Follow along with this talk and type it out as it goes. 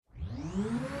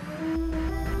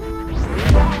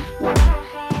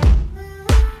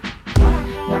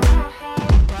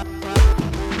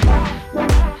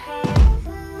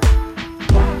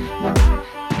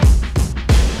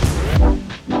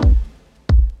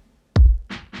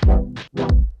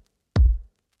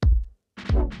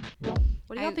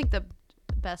What do y'all think the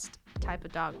best type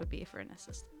of dog would be for an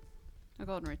assistant? A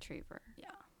golden retriever. Yeah.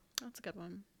 That's a good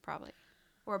one. Probably.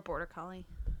 Or a border collie.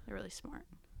 They're really smart.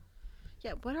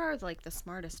 Yeah, what are like the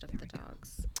smartest of the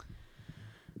dogs?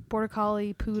 Border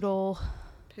collie, poodle.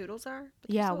 Poodles are?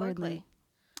 But Yeah, they're so weirdly. ugly.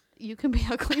 You can be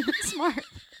ugly and smart.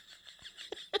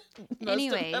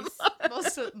 Anyways,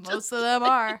 most of them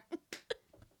are.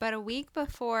 but a week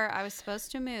before I was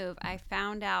supposed to move, I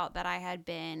found out that I had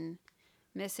been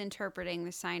misinterpreting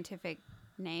the scientific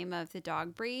name of the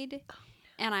dog breed.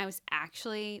 And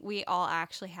we all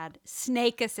actually had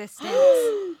snake assistants.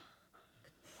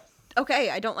 Okay,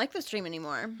 I don't like this dream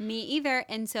anymore. Me either.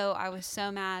 And so I was so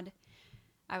mad.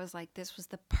 I was like, this was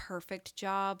the perfect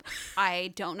job.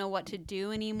 I don't know what to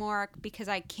do anymore because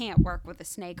I can't work with a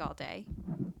snake all day.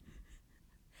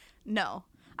 No.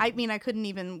 I mean, I couldn't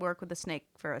even work with a snake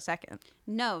for a second.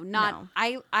 No.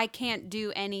 I can't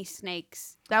do any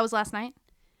snakes. That was last night?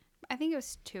 I think it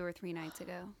was 2 or 3 nights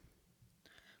ago.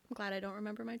 I'm glad I don't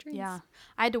remember my dreams. Yeah.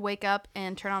 I had to wake up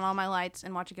and turn on all my lights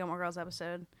and watch a Gilmore Girls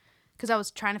episode. Because I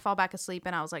was trying to fall back asleep,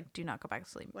 and I was like, do not go back to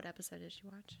sleep. What episode did you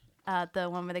watch? The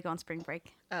one where they go on spring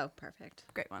break. Oh, perfect.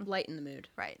 Great one. Lighten the mood.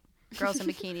 Right. Girls in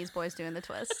bikinis, boys doing the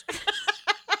twist.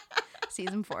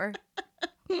 Season 4.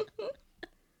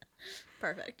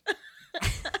 Perfect.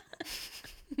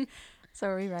 So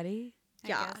are we ready? I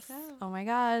Yes. guess so. Oh my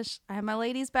gosh. I have my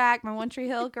ladies back, my One Tree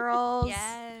Hill girls.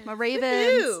 Yes. My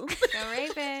Ravens. Woohoo! Go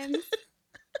Ravens.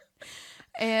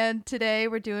 And today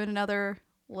we're doing another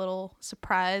little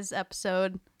surprise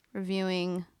episode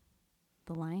reviewing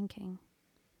The Lion King.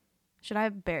 Should I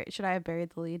have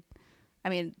buried the lead? I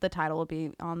mean, the title will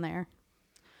be on there.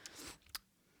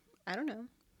 I don't know.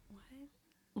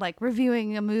 Like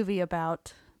reviewing a movie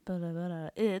about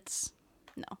it's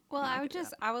no. Well, I'm not gonna do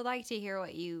I would like to hear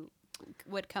what you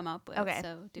would come up with. Okay.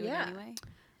 So do Yeah. it anyway.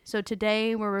 So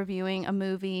today we're reviewing a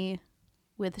movie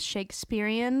with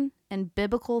Shakespearean and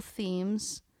biblical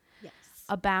themes Yes.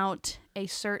 about a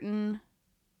certain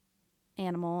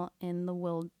animal in the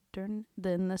wilderness,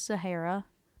 in the Sahara,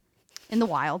 in the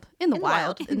wild, in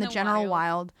the general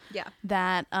wild, Yeah.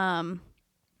 that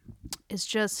is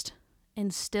just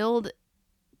instilled.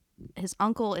 His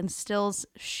uncle instills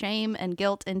shame and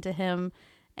guilt into him,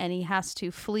 and he has to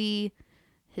flee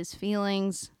his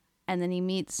feelings, and then he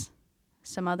meets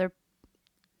some other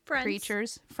Friends.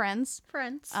 friends,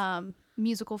 Friends.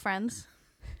 musical friends.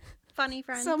 Funny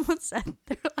friends. Someone said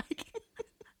they're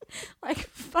like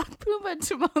fuck Pumbaa and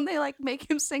Timon. They like make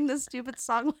him sing this stupid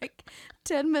song like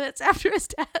 10 minutes after his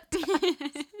dad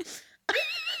dies.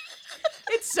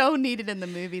 It's so needed in the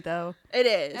movie though. It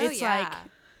is. Oh, It's yeah.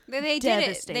 like They did it. They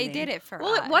devastating. did it for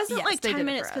Well, us. it wasn't Yes, like they 10 did it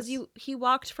minutes for because us. he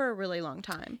walked for a really long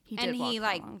time. He And did walk he, for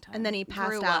like, a long time. And then he passed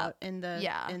Grew out up. in the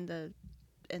Yeah. in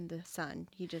the sun.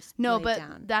 He just no, laid but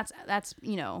down. that's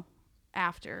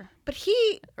after But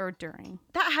he or during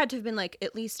that had to have been like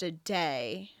at least a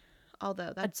day.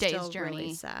 Although that's a day's still journey.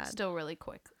 really sad. Still really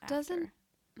quick. Doesn't- after.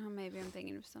 Oh, maybe I'm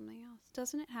thinking of something else.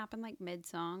 Doesn't it happen like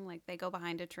mid-song? Like they go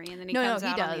behind a tree and then he No, comes he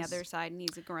out on the does. other side and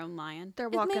he's a grown lion. They're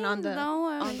walking on the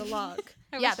on log.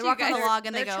 I Yeah, wish they're you walking on the guys- log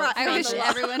and they they're go. trotting I on wish the log.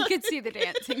 everyone could see the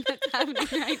dancing that's happening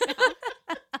right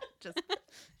now. Just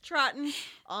Trotting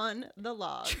on the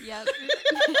log. Yep.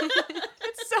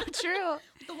 it's so true.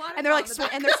 The water And they're like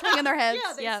and they're swinging their heads.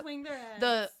 Yeah, they Yep. swing their heads.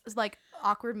 The like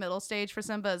awkward middle stage for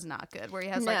Simba is not good, where he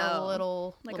has like a No.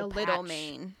 little little patch.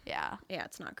 mane. Yeah. Yeah,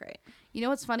 it's not great. You know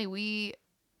what's funny?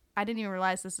 I didn't even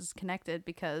realize this is connected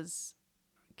because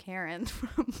Karen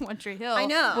from One Tree Hill I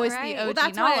know, voiced right? the OG Well,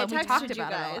 that's Nala. why I and we texted talked you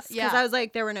about it a lot. guys Yeah. I was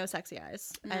like, there were no sexy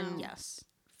eyes, and No. yes.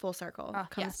 full circle.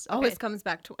 Yes, Always okay. comes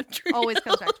back to One Tree. Always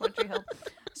comes back to One Tree Hill.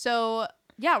 So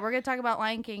yeah, we're gonna talk about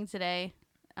Lion King today.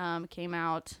 It came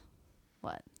out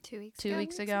what 2 weeks 2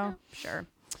 weeks ago? Sure.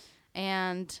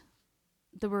 And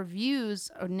the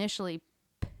reviews initially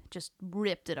just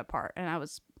ripped it apart, and I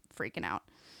was freaking out.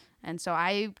 And so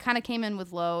I kind of came in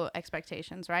with low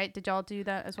expectations, right? Did y'all do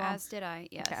that as well? As did I,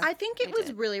 yes. Okay. I think it I was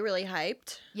did. really, really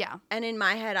hyped. Yeah. And in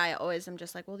my head, I always am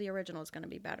just like, well, the original is going to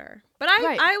be better. But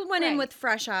I went in right. with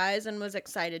fresh eyes and was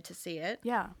excited to see it,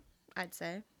 Yeah. I'd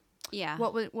say. Yeah.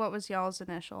 What was y'all's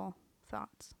initial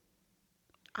thoughts?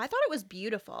 I thought it was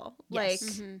beautiful. Yes.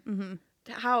 Like, Mm-hmm.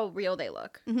 how real they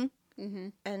look. Mm-hmm.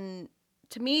 And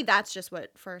to me, that's just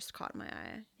what first caught my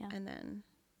eye. Yeah. And then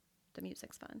the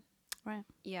music's fun. Right.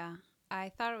 Yeah. I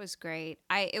thought it was great.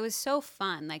 It was so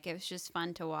fun. Like it was just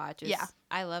fun to watch. Yeah.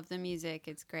 I love the music.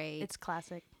 It's great. It's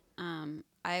classic.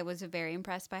 I was very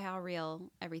impressed by how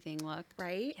real everything looked.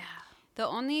 Right? Yeah. The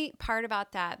only part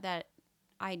about that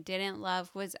I didn't love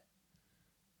was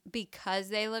because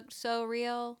they looked so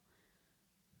real,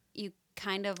 you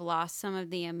kind of lost some of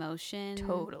the emotion.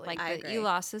 Totally. Like I you agree.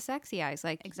 lost the sexy eyes.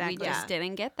 Like Exactly. we just Yeah.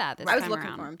 didn't get that this I was time looking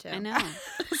around. for him, too. I know.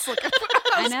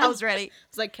 I know. was ready.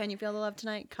 It's like, can you feel the love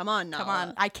tonight? Come on, Nala. Come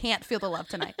on, I can't feel the love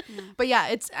tonight. But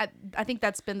yeah, I think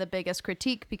that's been the biggest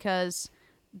critique because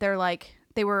they're like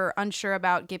they were unsure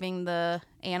about giving the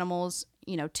animals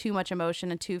too much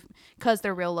emotion and because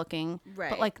they're real looking, Right.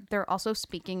 But like they're also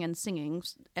speaking and singing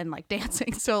and like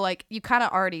dancing, so like you kind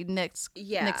of already nix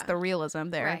the realism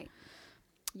there. Right.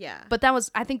 Yeah. But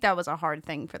I think that was a hard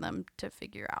thing for them to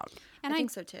figure out. And I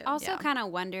think so, too. Also Yeah. kind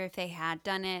of wonder if they had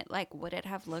done it, like, would it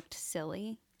have looked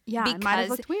silly? Yeah, it might have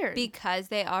looked weird. Because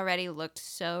they already looked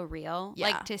so real. Yeah.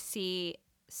 Like, to see...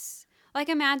 Like,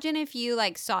 imagine if you,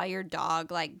 like, saw your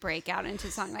dog, like, break out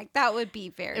into song. Like, that would be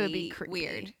very It would be creepy.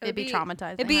 weird. It'd be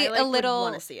traumatizing. it'd be I, like, a little...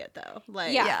 want to see it, though.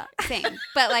 Like, Yeah, same.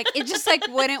 But, like, it just, like,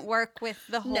 wouldn't work with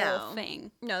the whole No. thing.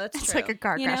 No, that's It's true. like a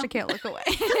car You crash. know? I can't look away.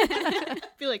 I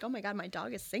feel like, oh my God, my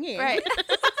dog is singing. Right.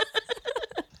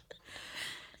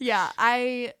 Yeah,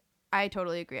 I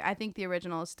totally agree. I think the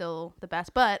original is still the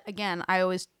best, but again, I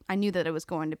knew that it was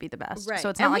going to be the best. Right. So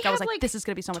it's And not we like I was have, like, like, this is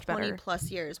going to be so much 20 better.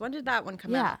 plus years. When did that one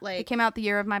come Yeah, out? it Like, came out the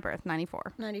year of my birth,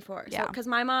 94. 94. Yeah. So, because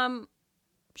my mom,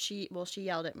 she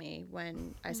yelled at me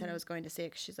when I said I was going to see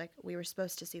it. 'Cause she's like, we were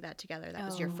supposed to see that together. That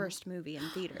was your first movie in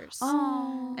theaters.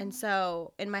 Oh, And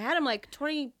so in my head, I'm like,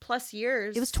 20 plus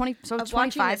years. it was 20. So of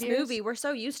watching 25 this years. movie. We're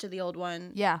so used to the old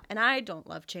one. Yeah, And I don't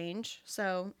love change.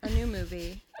 So a new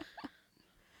movie.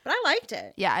 But I liked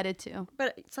it. yeah, I did too.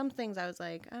 But some things I was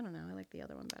like, I don't know. I like the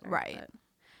other one better. Right. But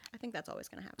I think that's always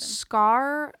going to happen.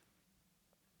 Scar.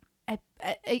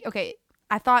 Okay,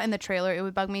 I thought in the trailer it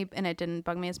would bug me, and it didn't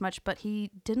bug me as much. But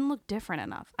he didn't look different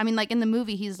enough. I mean, like in the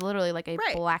movie, he's literally like a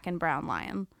Right. black and brown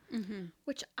lion. Mm-hmm.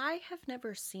 Which I have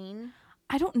never seen.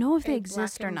 I don't know if they a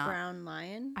exist black or and not. brown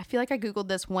lion. I feel like I googled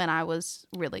this when I was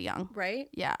really young. Right.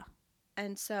 Yeah,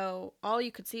 And so all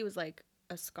you could see was like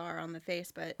a scar on the face,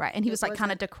 but right. And he it was like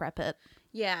kind of wasn't- decrepit.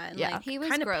 yeah, and Yeah. like He was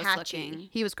kind of gross patchy. looking.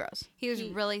 He was gross, He was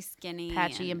He- really skinny.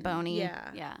 patchy and bony.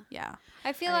 Yeah. Yeah. Yeah.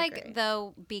 I feel I like agree.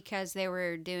 though because they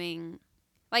were doing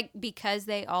like because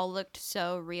they all looked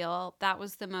so real, that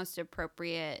was the most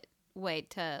appropriate way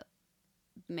to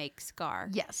make Scar.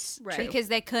 Yes. Right. True. Because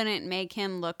they couldn't make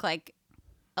him look like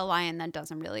a lion that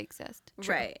doesn't really exist.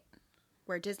 Right.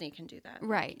 Where Disney can do that. like,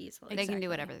 Right. Easily. They can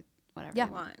do Exactly. whatever Yeah.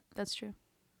 they want. Want. That's true.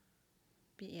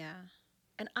 But yeah.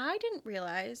 And I didn't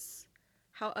realize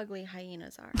how ugly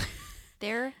hyenas are.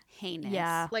 They're heinous.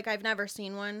 Yeah. Like I've never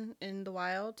seen one in the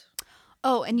wild.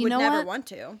 Oh, and you Would know never what? want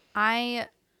to. I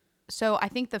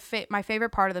think my favorite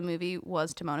part of the movie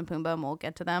was Timon and Pumbaa, and we'll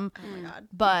get to them. Oh my god.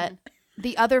 But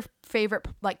the other favorite,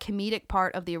 like comedic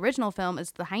part of the original film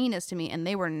is the hyenas to me, and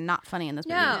they were not funny in this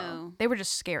movie. No. They were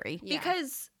just scary. Yeah.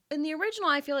 Because in the original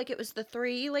I feel like it was the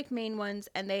three like main ones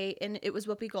and it was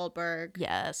Whoopi Goldberg.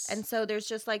 Yes. And so there's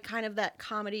just like kind of that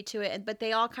comedy to it, but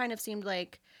they all kind of seemed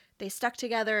like they stuck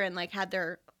together and like had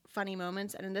their funny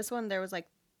moments. And in this one, there was like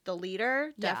the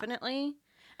leader, Yeah. definitely.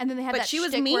 And then they had But that she was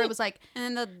shtick where mean- it was like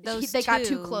And those they got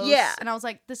too close. Yeah. And I was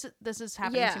like, this is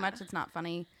happening Yeah. too much. It's not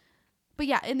funny. But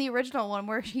yeah, in the original one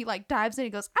where he like dives in, he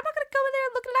goes, "I'm not gonna go in there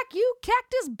looking like you,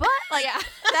 cactus butt." Like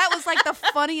that was like the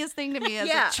funniest thing to me as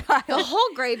Yeah. a child. The whole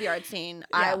graveyard scene,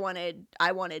 Yeah.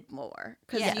 I wanted more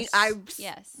because Yes. I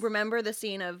Yes. remember the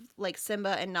scene of like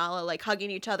Simba and Nala like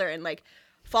hugging each other and like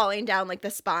falling down like the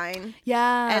spine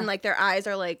Yeah. and like their eyes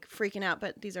are like freaking out,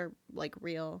 but these are like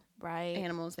real right.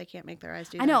 animals. They can't make their eyes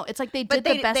do I that. know. It's like they But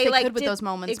did the best they like, could with did- those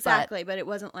moments, exactly, but it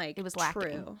wasn't like but it was lacking.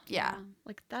 true. Yeah.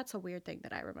 Like that's a weird thing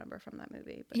that I remember from that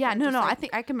movie. But Yeah, they're no, just, I like,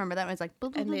 think I can remember that when it's like,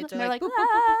 boop, boop, And boop, they're and they're like, like, boop, boop,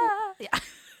 boop, boop, "Ah." Yeah, going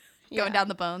Yeah. down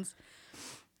the bones.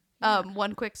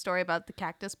 One quick story about the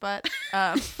cactus butt.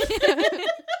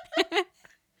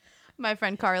 My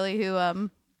friend Carly, who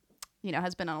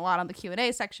has been on a lot on the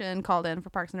Q&A section, called in for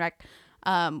Parks and Rec.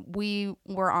 We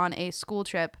were on a school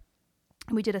trip.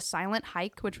 We did a silent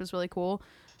hike, which was really cool.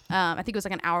 I think it was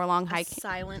like an hour-long a hike.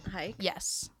 silent hike.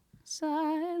 Yes,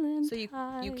 silent. So you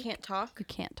hike. can't talk. You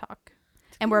can't talk.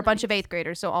 And we're a bunch of 8th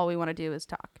graders, so all we want to do is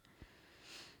talk.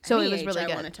 So Any it was age really I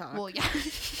good. wanna talk. Well, yeah.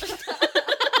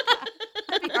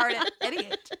 That'd be hard at any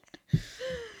age.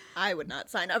 I would not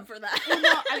sign up for that. Well,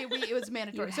 no, I mean, it was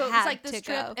mandatory. You So it was had like this to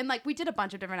trip, go. and like we did a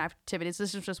bunch of different activities.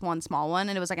 This was just one small one,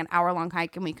 and it was like an hour-long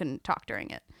hike, and we couldn't talk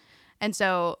during it. And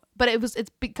so, but it's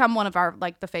become one of our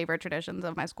like the favorite traditions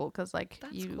of my school because like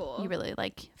That's you cool. really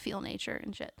like feel nature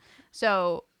and shit.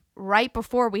 So right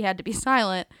before we had to be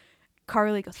silent,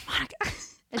 Carly goes, "Monica,"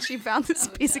 and she found this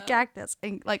piece of cactus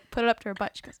and like put it up to her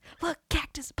butt. She goes, "Look,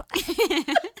 cactus butt."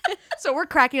 So we're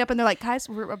cracking up, and they're like, "Guys,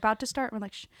 we're about to start." We're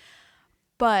like, "Shh."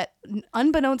 But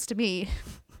unbeknownst to me,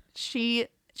 she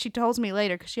she tells me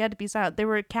later because she had to be silent. There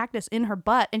were a cactus in her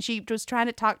butt, and she was trying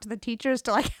to talk to the teachers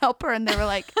to like help her, and they were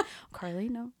like, "Carly,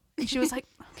 no." And she was like,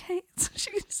 "Okay." So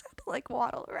she just had to like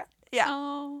waddle around. Yeah.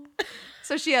 Oh.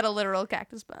 So she had a literal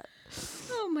cactus butt.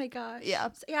 Oh my gosh. Yeah.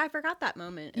 So, yeah, I forgot that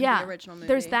moment in Yeah. the original movie.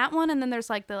 There's that one, and then there's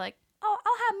like the "Oh,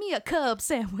 I'll have me a Cub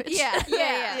sandwich." Yeah,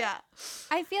 yeah. yeah.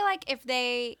 I feel like if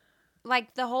they,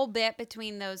 like, the whole bit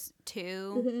between those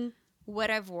two would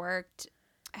have worked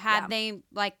had Yeah. they,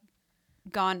 like,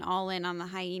 gone all in on the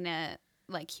hyena,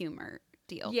 like, humor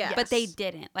deal. Yeah. But they Yes.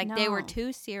 didn't. Like, they were No.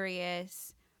 too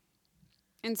serious.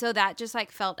 And so that just,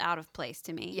 like, felt out of place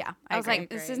to me. Yeah, I I was agree. like,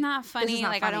 this is not funny. not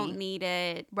like, I funny. don't need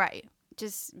it. Right.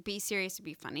 Just be serious to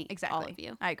be funny. Exactly. All of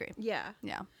you. I agree. Yeah.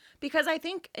 Yeah. Because I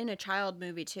think in a child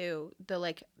movie too, the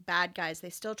like bad guys, they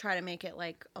still try to make it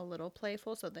like a little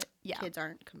playful so that Yeah. kids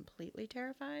aren't completely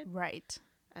terrified. Right.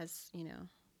 As,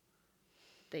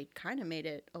 they kind of made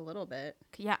it a little bit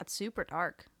Yeah, it's super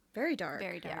dark. very dark.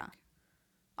 Very dark. Yeah.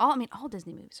 All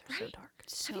Disney movies are so Right? dark.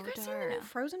 So Have you guys dark. seen the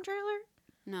Frozen trailer?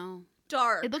 No.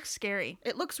 Dark. It looks scary.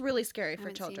 It looks really scary for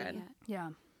Haven't seen it children. yet. Yeah.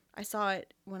 I saw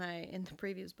it in the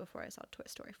previews before I saw Toy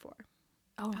Story 4.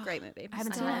 Oh, Great movie. I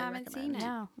haven't I seen it. highly haven't recommend. seen it.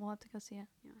 Yeah, we'll have to go see it.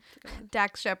 It's a good one.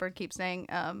 Dax Shepard keeps saying,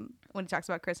 when he talks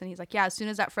about Kristen, he's like, "Yeah, as soon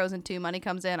as that Frozen 2 money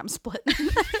comes in, I'm splitting."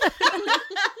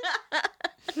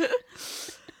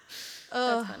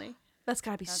 That's funny, That's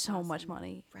gotta be That's so much awesome.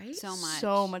 money. right? So much.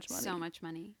 So much money. So much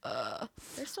money.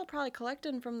 They're still probably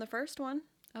collecting from the first one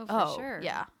Oh, for Oh, sure.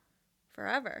 yeah.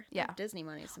 forever. Yeah. Disney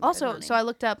money. Also, so I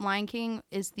looked up. Lion King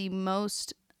is the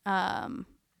most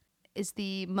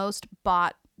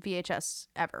bought VHS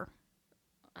ever.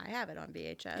 I have it on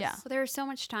VHS. Yeah. Well, there was so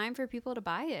much time for people to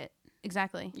buy it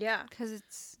Exactly. Yeah. because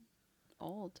it's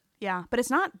old. Yeah, but it's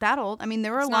not that old. I mean,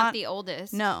 there were It's a not lot, the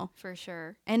oldest. No. For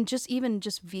sure. and just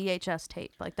VHS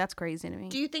tape. Like that's crazy to me.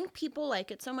 Do you think people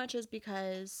like it so much is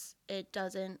because it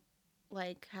doesn't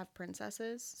like have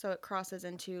princesses, so it crosses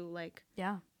into like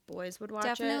Yeah. boys would watch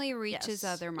Definitely reaches Yes.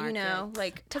 other it? markets.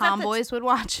 Like 'cause Tomboys would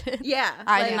watch it. Yeah,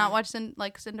 I like, did not watch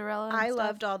Cinderella. and I stuff.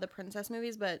 loved all the princess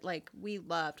movies, but like we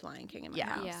loved Lion King in my Yeah.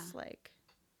 house. Yeah. Like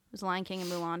It was Lion King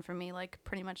and Mulan for me, like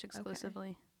pretty much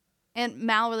exclusively. And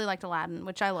Mal really liked Aladdin,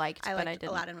 which I liked, I but I liked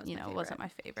didn't. Aladdin was my it wasn't my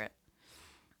favorite. favorite.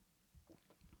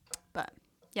 But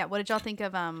yeah, what did y'all think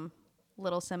of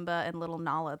Little Simba and Little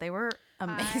Nala? They were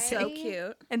amazing so I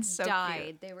cute, and so died.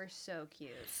 cute. They were so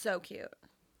cute. so cute.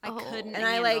 I Oh. couldn't And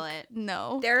I, handle like, it.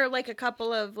 No. There are like a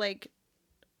couple of like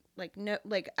no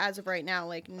like as of right now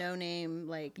like no name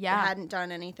like Yeah. hadn't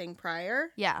done anything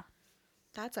prior. Yeah,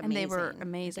 That's and amazing. they were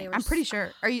amazing. They were I'm pretty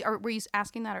sure. Were you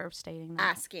asking that or stating that?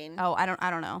 asking. Oh, I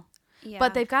don't know. Yeah.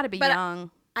 But they've got to be But young.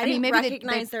 I mean, didn't maybe they-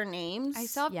 recognize their names. I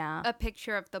saw Yeah. a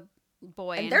picture of the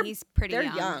boy, And and, they're- he's pretty they're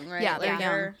young. young, right? Yeah, Like, they're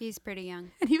they're- young. He's pretty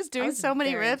young. And he was doing was so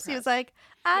many very riffs. He was impressed. like,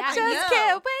 "I Yeah, I just know.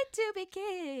 can't wait to be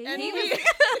king." And He we- was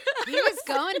he was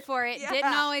going for it. Yeah.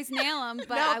 Didn't always nail him, but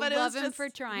No, I but it love was him just- for he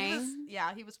was- trying.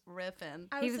 yeah, he was riffing.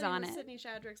 I He was sitting on with it. Sydney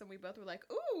Shaddricks, and we both were like,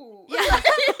 "Ooh, Yeah.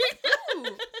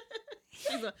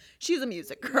 she's a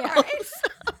music girl." Yeah.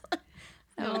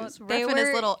 Oh, No, just they riffing his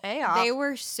were- little A off. They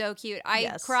were so cute. I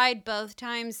Yes. cried both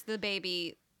times the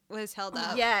baby was held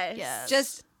up. Yes, Yes.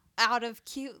 Just out of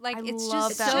cute. Like I it's love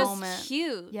just that so moment.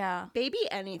 cute. Yeah. baby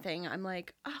anything. I'm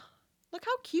like, oh, look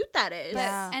how cute that is. But,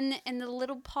 Yeah. and the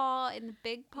little paw and the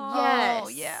big paw. Yes. Oh,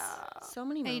 yeah. So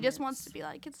many. And he Moments. just wants to be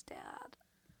like his dad.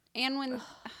 And when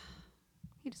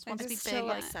He just I wants to be just big. so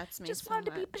Like, upsets me. just so wanted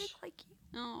to be much. big like you.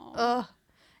 oh Ugh.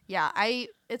 Yeah,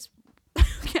 it's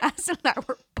Cass and I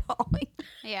were bawling.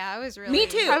 yeah, I was really Me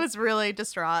too. I was really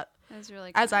distraught, I was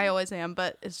really as I crying. always am,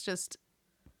 but it's just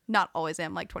not always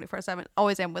am like 24/7.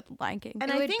 Always am with Lion King. And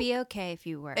it I would think- be okay if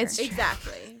you were. It's true.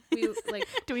 Exactly. We like.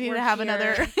 Do we need we're to have here-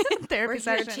 another We're therapy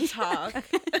here session? to talk.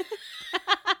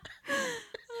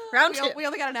 Round two. We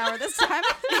only got an hour this time.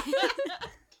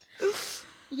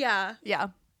 Yeah, Yeah.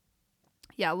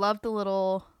 Yeah, love the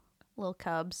little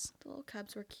cubs. the little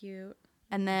cubs were cute.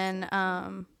 And then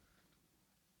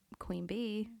Queen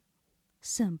Bee,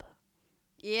 Simba.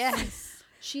 yes.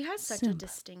 She has such a Simba.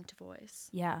 distinct voice.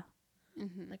 Yeah.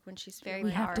 Mhm. Like when she's Very feeling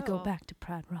We have to go Powerful. back to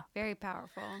Pride Rock. Very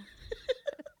powerful.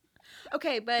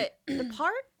 Okay, but the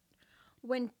part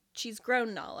when she's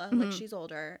grown Nala, like Mhm. she's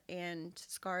older, and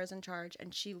Scar is in charge,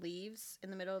 and she leaves in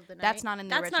the middle of the night. That's not in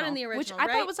the original. That's not in the original, Which I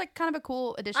right? thought was like kind of a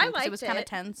cool addition I because it liked was kind of it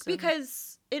tense. and-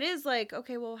 because it is like,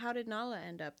 okay, well, how did Nala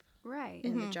end up Right.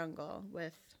 in the Mhm. jungle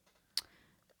with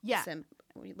yeah. Simba,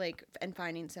 like, and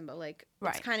finding Simba? Like,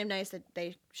 Right. it's kind of nice that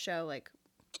they show like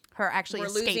her actually we're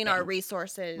escaping. losing our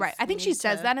resources. Right. I We think she need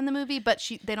says to- that in the movie, but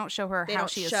they don't show her They how don't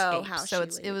she show escapes. how So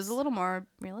she it was leaves. a little more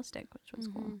realistic, which was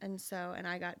cool. And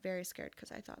I got very scared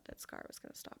because I thought that Scar was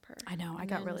going to stop her. I know. I And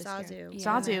got then really scared. Zazu. Yeah.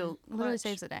 Zazu literally Clutch.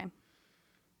 saves the day.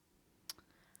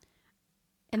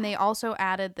 And they also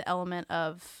added the element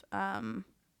of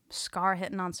Scar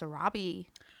hitting on Sarabi.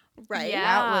 Right? Yeah.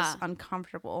 That was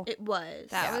uncomfortable. It was.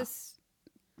 That Yeah. was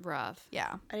rough.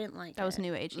 Yeah. I didn't like That was it.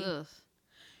 new agey. Ugh.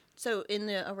 So in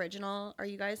the original, are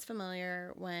you guys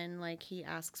familiar when like he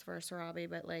asks for Sarabi,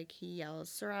 but like he yells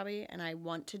Sarabi, and I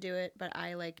want to do it, but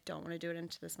I like don't want to do it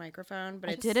into this microphone. But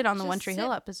I it's did it on the just One Tree sit-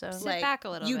 Hill episode. sit back a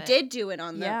little You bit. did do it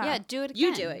on the. Yeah. Yeah, do it again.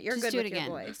 You do it. You're Just good do with it your again.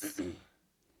 voice.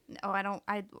 No, I don't.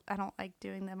 I don't like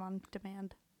doing them on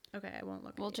demand. Okay, I won't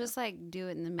look. We'll at you. just like do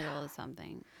it in the middle of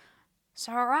something.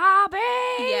 Sarabi.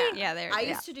 Yeah. Yeah, there. I yeah.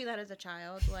 used to do that as a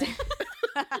child. Like,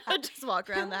 I'd just walk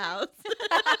around the house.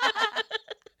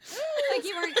 Like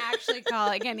you weren't actually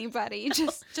calling anybody,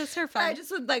 just for fun. I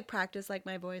just would like practice like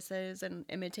my voices and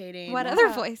imitating. What other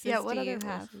voices Yeah. What do other you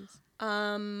have?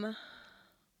 voices?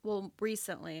 Well,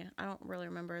 recently, I don't really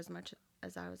remember as much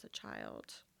as I was a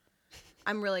child.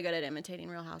 I'm really good at imitating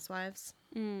Real Housewives.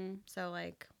 Mm. So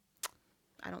like,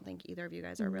 I don't think either of you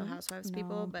guys are Real Housewives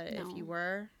people, No. but No. if you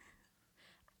were,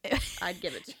 I'd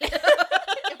give it to you.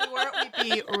 If we were,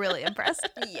 we'd be really impressed.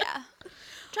 Yeah.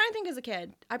 Trying to think as a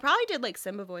kid, I probably did like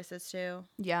Simba voices too.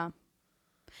 Yeah.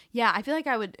 Yeah, I feel like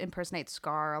I would impersonate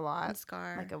Scar a lot. And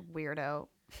Scar. Like a weirdo.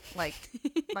 Like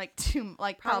probably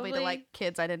to Probably- like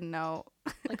kids I didn't know.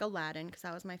 Like Aladdin, because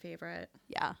that was my favorite.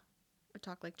 Yeah. I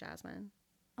talk like Jasmine.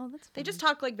 Oh, that's They just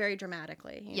talk like very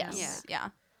dramatically. You yes. know? Yeah.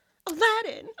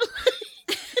 Aladdin.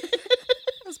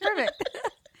 That's perfect.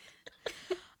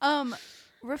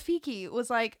 Rafiki was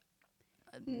like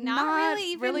Not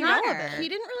really even relevant. there. He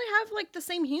didn't really have like the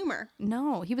same humor.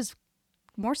 No, he was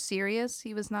more serious.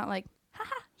 He was not like,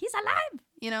 haha, he's alive.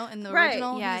 You know, in the Right.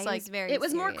 original, Yeah, he's like, very. It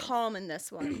was more serious. calm in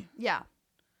this one. yeah.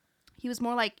 He was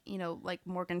more like, you know, like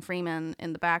Morgan Freeman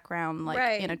in the background, like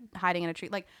Right. hiding in a tree.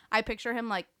 Like I picture him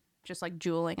like just like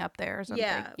jeweling up there or something.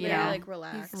 Yeah, you very know, like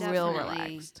relaxed. He's real definitely-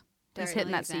 relaxed. He's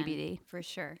hitting that Definitely CBD. zen, for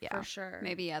sure. Yeah. For sure.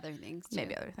 Maybe other things. Too.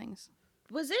 Maybe other things.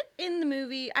 Was it in the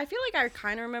movie? I feel like I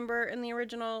kind of remember in the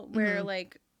original where Mhm.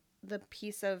 like the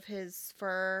piece of his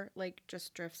fur like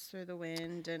just drifts through the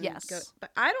wind and Yes.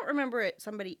 but I don't remember it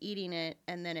somebody eating it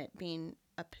and then it being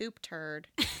a poop turd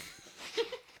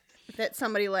that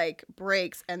somebody like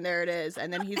breaks and there it is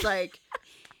and then he's like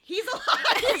he's alive.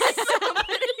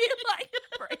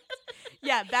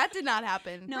 Yeah, that did not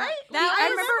happen. No, Right? that I I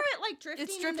remember remember it like drifting.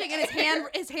 It's in drifting the and his hand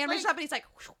air. reaches Like- up and he's like,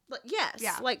 Yes.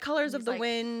 Yeah. Like Colors He's of the like,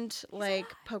 Wind, like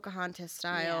Pocahontas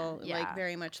style, Yeah. like Yeah.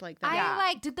 very much like that. I Yeah.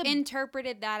 like Did the-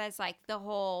 interpreted that as like the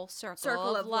whole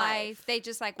circle of life. They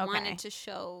just like Okay. wanted to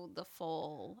show the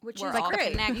full, Which we're is all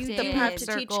great. connected. You the have perfect to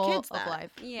teach circle kids of that.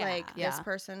 life. Yeah. Like Yeah. this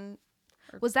person.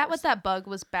 or Was that what person. that bug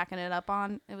was backing it up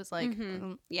on? It was like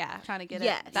Yeah. trying to get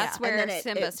Yes. it. That's And where then it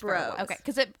Simba's fur broke. was. Okay,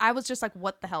 because I was just like,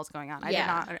 what the hell's going on? I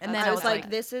Yeah. did not. And then I was like, like,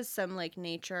 this is some like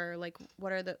nature, like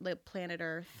what are the like planet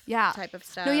Earth yeah. type of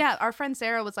stuff. No, yeah. Our friend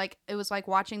Sarah was like, it was like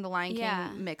watching The Lion King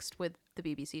Yeah. mixed with the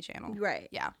BBC channel. Right.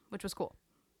 Yeah, which was cool.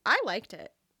 I liked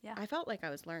it. Yeah. I felt like I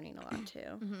was learning a lot too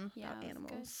Mm-hmm. Yeah, about it was good.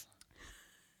 animals.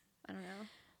 I don't know.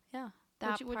 Yeah.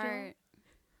 That Would you- part.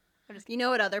 You know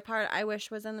what other part I wish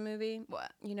was in the movie?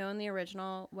 What? You know, in the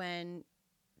original, when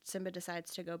Simba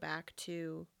decides to go back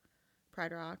to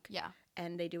Pride Rock, Yeah.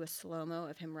 and they do a slow mo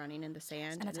of him running in the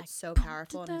sand, and it's it's, like, so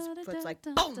powerful, and his foot's like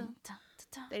boom.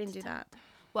 They didn't do that,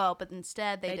 Well, but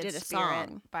instead they, They did a Spirit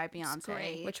song. by Beyonce,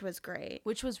 great. which was great.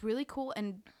 which was really cool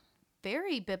and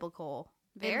very biblical.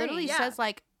 It Very, literally yeah. says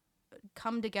like,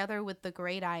 "Come together with the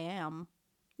great I am."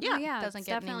 Yeah, yeah, Doesn't it's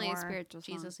get definitely any a more spiritual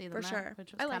song. Jesus-y than For that, sure.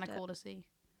 which was I kind liked of it. cool to see.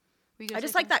 Were you I gonna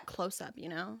just say like that close up, you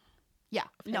know. Yeah.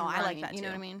 No, him I like running, that too. you know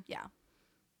what I mean? Yeah.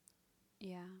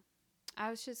 Yeah. I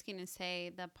was just going to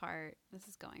say the part, this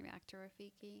is going back to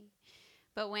Rafiki,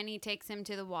 but when he takes him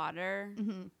to the water,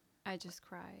 Mm-hmm. I just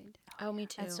cried. Oh, me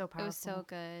too. That's so It powerful. was so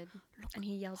good. And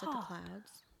he yells at the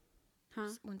clouds. Huh?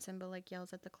 When Simba like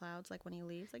yells at the clouds, like when he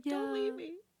leaves, like Yeah. don't leave me.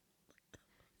 You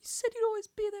said you'd always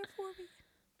be there for me.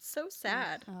 It's so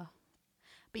sad.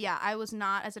 But yeah, I was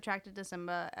not as attracted to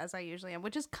Simba as I usually am,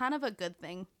 which is kind of a good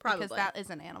thing Probably. because that is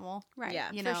an animal. Right. Yeah.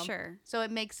 You for know, sure. So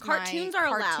it makes Cartoons my are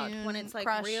allowed cartoon when it's like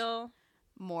crush real.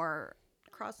 more.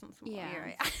 Crossing some Yeah.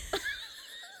 lines.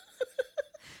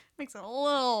 Makes it a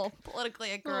little politically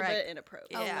A little incorrect. bit inappropriate.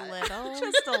 Yeah. A little.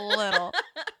 Just a little.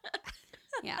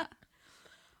 Yeah.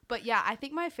 But yeah, I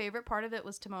think my favorite part of it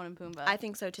was Timon and Pumbaa. I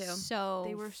think so too. So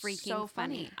They were freaking so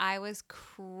funny. funny. I was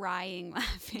crying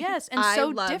laughing. Yes, and I so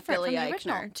love different Billy from the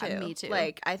original. Eichner too. Me too.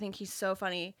 Like, I think he's so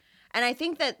funny, and I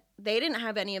think that they didn't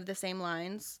have any of the same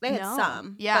lines. They had No.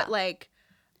 some, Yeah. but like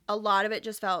a lot of it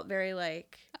just felt very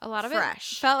like A lot of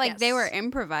fresh. it felt like they Yes. were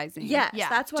improvising. Yes, Yeah.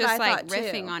 that's what just I like thought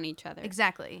riffing too. on each other.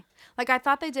 Exactly. Like I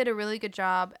thought they did a really good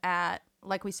job at,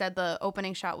 like we said, the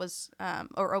opening shot was,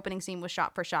 or opening scene was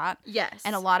shot for shot, Yes,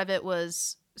 and a lot of it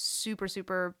was super,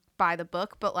 super by the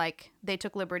book, but like they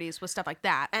took liberties with stuff like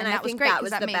that, And I that was think great that 'cause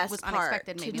was that the made, best was part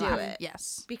unexpected, to made me do laugh. it.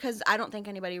 Yes. because I don't think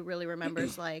anybody really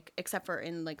remembers like except for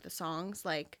in like the songs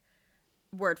like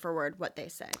word for word what they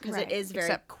say because Right. it is very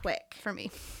Except quick. For me,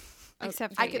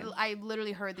 Except for I you.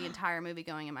 literally heard the entire movie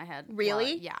going in my head.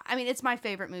 Really? Yeah. I mean, it's my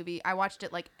favorite movie. I watched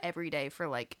it like every day for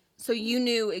like, So you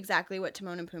knew exactly what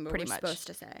Timon and Pumbaa Pretty were much. supposed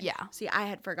to say. Yeah. See, I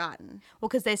had forgotten. well,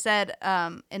 because they said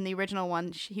in the original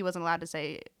one he wasn't allowed to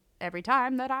say every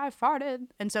time that I farted,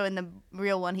 and so in the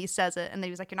real one he says it, and then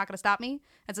he was like, "You're not gonna stop me,"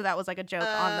 and so that was like a joke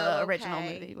on the original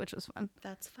Okay. movie, which was fun.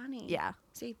 That's funny. Yeah.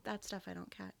 See, that stuff I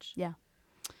don't catch. Yeah.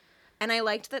 And I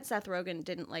liked that Seth Rogen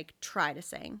didn't like try to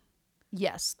sing.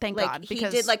 Yes, thank Like God, he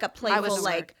because did like a I playful was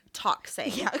like talk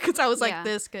sing. yeah, because I was like, Yeah.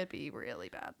 this could be really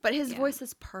bad. But his Yeah. voice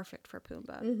is perfect for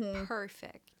Pumbaa.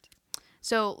 Perfect.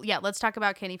 So yeah, let's talk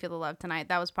about Can You Feel the Love Tonight.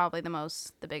 That was probably the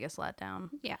biggest letdown.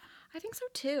 Yeah. I think so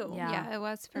too. Yeah. Yeah, it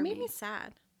was for It made me. me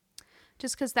sad.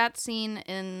 Just because that scene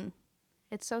in,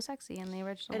 it's so sexy in the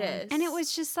original. It one. is. And it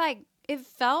was just like, it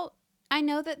felt, I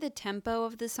know that the tempo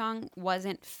of the song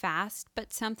wasn't fast,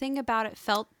 but something about it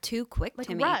felt too quick Like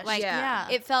to me. rushed, Like, yeah.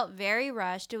 it felt very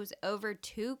rushed. It was over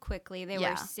too quickly. They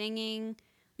Yeah. were singing.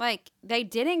 Like, they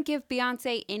didn't give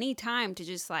Beyonce any time to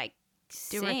just, like,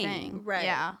 Do sing. her thing. Right.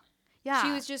 Yeah. Yeah.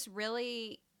 She was just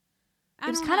really, I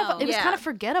It was don't kind know. of. It was Yeah. kind of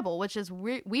forgettable, which is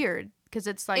weird because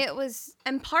it's like. It was,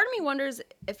 And part of me wonders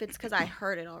if it's because I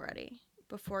heard it already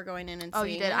before going in and oh,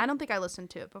 seeing you did. it. I don't think I listened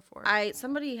to it before.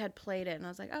 Somebody had played it and I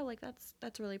was like, oh, like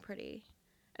that's really pretty,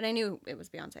 and I knew it was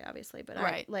Beyonce, obviously, but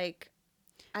Right.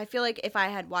 I feel like if I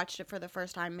had watched it for the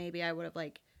first time, maybe I would have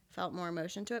like felt more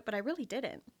emotion to it, but I really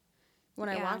didn't when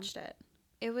I Yeah. watched it.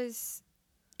 it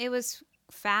was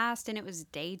fast and it was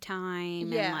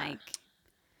daytime Yeah. and like,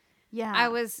 yeah. I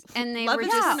was, and they Love were is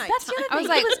just, just Yeah, that's the other I was thing.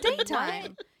 like, it was what?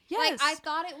 daytime. Yes. Like I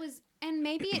thought it was, and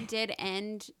maybe it did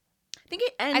end. I think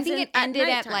it ends. I think it ended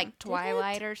at nighttime. like Did it?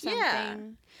 twilight or something. Yeah.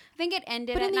 I think it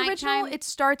ended but at in the original, nighttime. it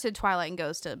starts at twilight and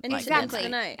goes to And like, Exactly. It's the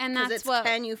night, And 'cause that's it's what-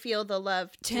 Can You Feel the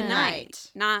Love Tonight?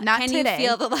 Not Not can today. you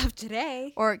feel the love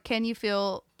today? Or Can You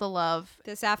Feel the Love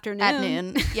This afternoon at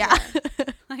noon? Yeah.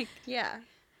 Like Yeah,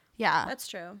 yeah. that's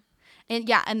true. And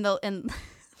yeah, and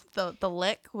the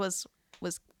lick was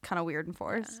kind of weird and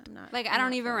forced. I'm not- like I I'm don't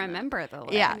not even feeling that. remember the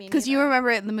love. Yeah, me because you neither. remember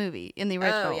it in the movie, in the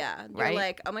original. Oh yeah, you're right?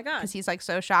 like, oh my god, Because he's like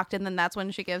so shocked, and then that's when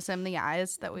she gives him the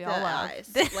eyes that we the all love.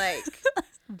 eyes. Like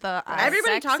The eyes.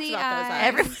 everybody talks Sexy about those eyes. eyes.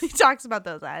 Everybody talks about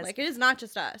those eyes. Like it is not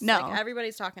just us. No. like,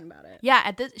 everybody's talking about it. yeah,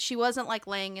 at this, she wasn't like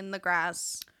laying in the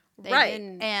grass, They Right.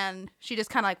 didn't- and she just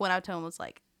kind of like went up to him and was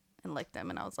like, and licked him,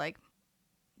 and I was like,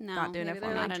 no, not doing it Maybe for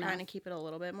they're me. like not trying enough. to keep it a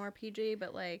little bit more PG,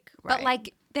 but like But right,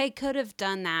 like they could have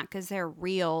done that because they're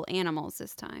real animals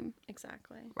this time.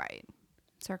 exactly. right.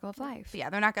 Circle of life, But yeah,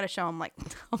 they're not gonna show him like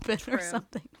open or True.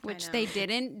 something, which know. they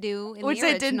didn't do in which the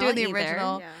they original didn't do in the either.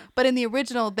 original. Yeah. But in the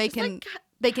original, they Just, can like,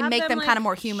 they can have make them like, kind of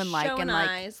more human-like showing and like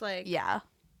eyes, like yeah.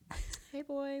 hey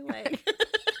boy, like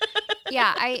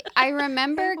Yeah, I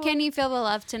remember boy. Can You Feel the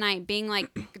Love Tonight being like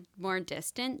more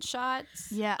distant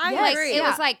shots. Yeah, I yes, agree. It yeah.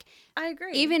 was like I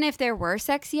agree. even if there were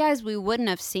sexy eyes, we wouldn't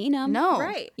have seen them. no,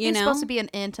 Right. You it's know? supposed to be an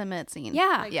intimate scene.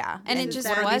 Yeah. Like, yeah, And it this is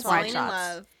just them was falling wide in shots.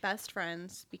 love, best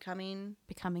friends, becoming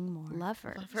becoming more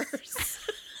Lovers. lovers.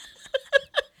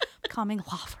 becoming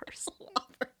lovers.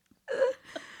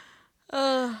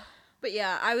 But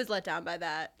yeah, I was let down by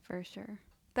that. For sure.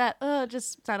 That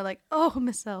just sounded like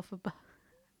Miss Elphaba.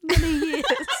 Many years.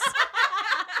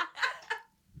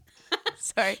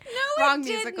 Sorry, wrong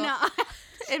musical.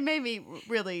 It made me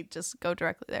really just go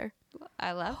directly there.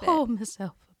 I love it. Oh, Miss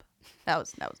Elphaba. That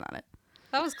was not it.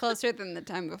 That was closer than the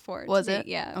time before. Was to me. it?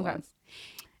 Yeah. It Okay. was.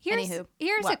 Here's, Anywho,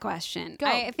 here's a what? question. Go.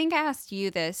 I think I asked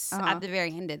you this Uh-huh. at the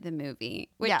very end of the movie,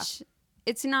 which Yeah.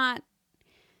 it's not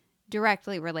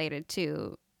directly related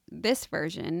to this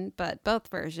version, but both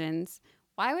versions.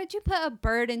 Why would you put a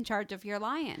bird in charge of your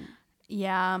lion?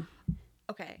 Yeah,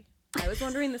 Okay. I was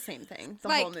wondering the same thing the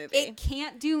like, whole movie. it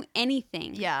can't do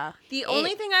anything. yeah. The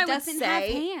only thing I would doesn't have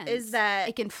say hands. is that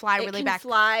It can fly it really can back.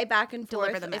 fly back and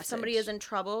deliver forth. the If somebody message. is in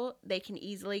trouble, they can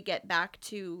easily get back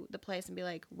to the place and be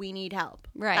like, "We need help."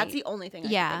 Right. That's the only thing I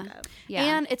Yeah. can think of. Yeah.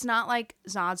 And it's not like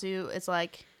Zazu. It's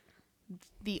like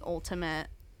the ultimate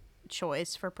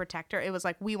choice for protector. It was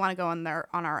like, we want to go on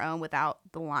our own without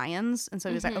the lions, and so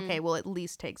he was like, okay, we'll at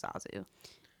least take Zazu.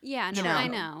 Yeah, no, You know? I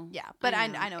know. Yeah, but I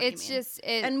know what It's you mean. just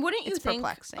And wouldn't you It's think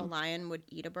perplexing. a lion would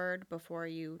eat a bird before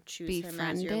you choose him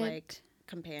as your Befriended? like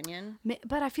companion?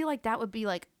 But I feel like that would be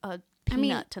like a I peanut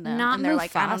mean, to them, not and they're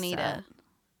like, I don't Mufasa. need it.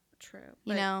 True.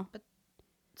 You know? But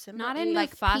Simba Not ate, in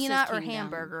Like Mufasa's peanut or kingdom.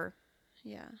 hamburger.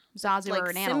 yeah. Zazu Like or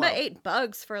an Simba antelope. ate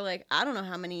bugs for like I don't know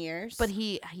how many years. But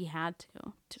he had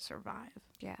to survive.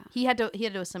 Yeah. He had to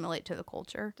assimilate to the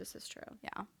culture. this is true.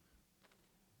 Yeah.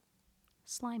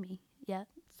 Slimy, yet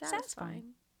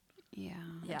satisfying. Yeah.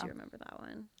 Yeah. I do remember that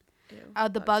one. Ew,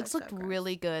 The bugs are looked so gross.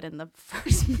 really good in the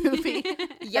first movie.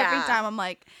 Yeah. Every time I'm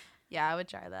like, yeah, I would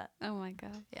try that. Oh my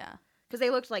god. Yeah. Because they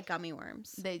looked like gummy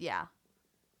worms. Yeah.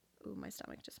 Ooh, my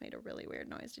stomach just made a really weird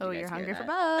noise. Did Oh, you you're guys hear hungry for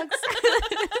that?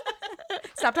 bugs.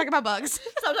 Stop talking about bugs.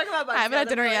 Stop talking about bugs. I haven't had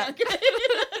now, dinner that's yet.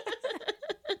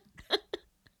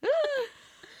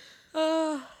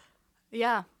 really-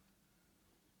 Yeah.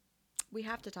 We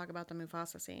have to talk about the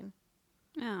Mufasa scene.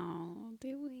 Oh,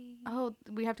 do we? Oh,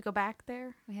 we have to go back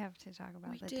there? We have to talk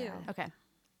about We the do. dad. Okay.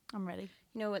 I'm ready.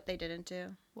 You know what they didn't do?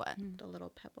 What? The little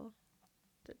pebble.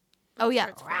 that Oh, yeah.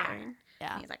 starts fluttering.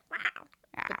 Yeah. And he's like, wow.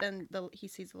 But then he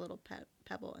sees a little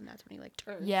pebble, and that's when he like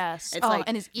turns. Yes. It's oh, like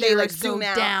and his they, ears like, go zoom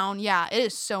out. down. Yeah, it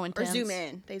is so Or intense. zoom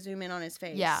in. They zoom in on his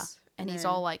face. Yeah. And he's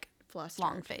then all like flustered.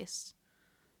 long faced.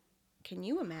 Can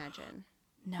you imagine?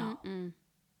 No. Mm-mm.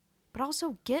 But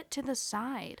also get to the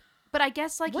side. But I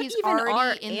guess like What he's even are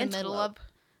already in the middle of antelope?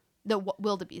 the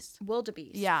wildebeest.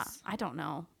 Wildebeest. Yeah, I don't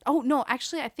know. Oh no,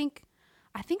 actually, I think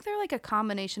they're like a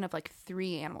combination of like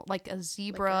 3 animals, like a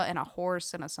zebra and a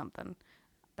horse and a something.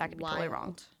 That could be totally wrong.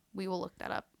 Wild. We will look that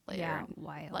up later. Yeah, and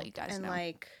wild. let you guys And know.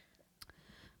 like,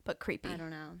 But creepy. I don't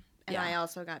know. And Yeah. I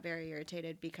also got very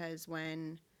irritated because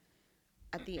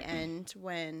at the end,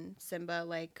 when Simba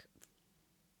like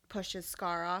pushes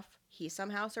Scar off, he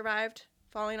somehow survived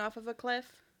falling off of a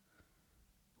cliff.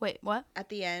 Wait, what? At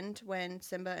the end, when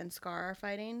Simba and Scar are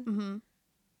fighting, Mm-hmm.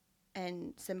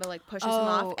 and Simba like pushes him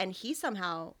Oh. off, and he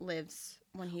somehow lives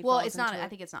when he Well, falls it's not. into I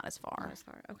think it's not as far. not as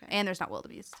far. Okay. And there's not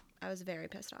wildebeest. I was very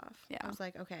pissed off. Yeah. I was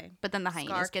like, okay, But then the Scar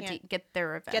hyenas can't get their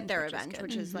revenge. get their which is revenge, good.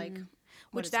 which is like, what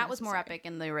Which is that was more necessary. epic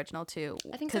in the original too.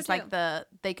 I think so, Because like too.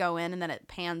 they go in and then it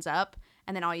pans up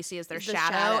and then all you see is their Is the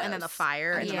shadow and then the shadows.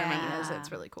 fire and then the Yeah. hyenas.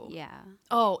 It's really cool. Yeah.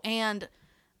 Oh, and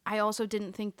I also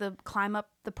didn't think the climb up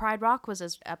the Pride Rock was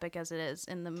as epic as it is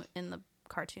in the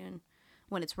cartoon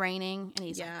when it's raining and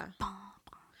he's Yeah. like, "Bum,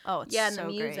 bum." Oh, it's Yeah, and so the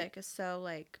music great. is so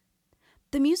like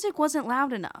The music wasn't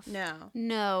loud enough. no.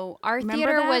 No, our Remember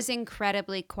theater that? was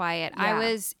incredibly quiet. Yeah. I I Oh,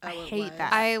 it hate was.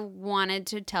 that. I wanted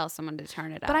to tell someone to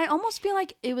turn it up. But I almost feel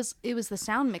like it was the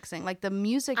sound mixing. Like the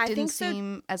music I didn't think so-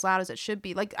 seem as loud as it should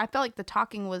be. Like I felt like the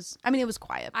talking was. I mean, it was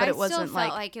quiet, but I it wasn't still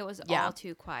felt like it was yeah. all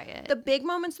too quiet. The big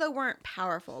moments though weren't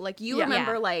powerful. Like you Yeah.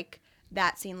 remember Yeah. like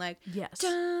that scene, like yes,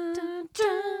 dun, dun,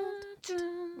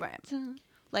 dun, right. dun.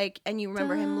 Like, and you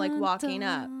remember him like walking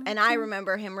up, and I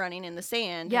remember him running in the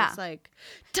sand. Yeah. It's like,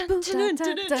 dun, dun,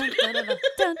 dun,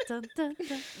 dun, dun, dun.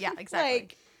 Yeah, exactly.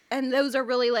 Like, and those are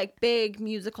really like big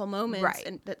musical moments Right.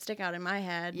 and, that stick out in my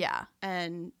head. Yeah,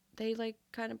 And they like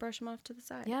kind of brush them off to the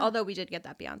side. Yeah. Although we did get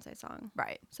that Beyonce song,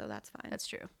 right. so that's fine. That's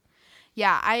true.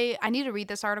 Yeah, I need to read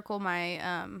this article. My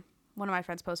one of my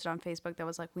friends posted on Facebook that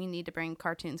was like, we need to bring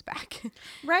cartoons back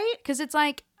right. because it's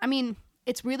like, I mean,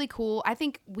 it's really cool. I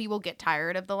think we will get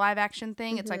tired of the live action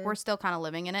thing. It's Mm-hmm. like we're still kind of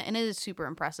living in it, and it is super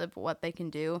impressive what they can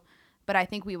do. But I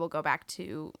think we will go back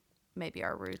to maybe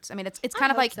our roots. I mean, it's kind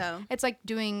of hope like so. it's like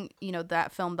doing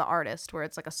that film The Artist, where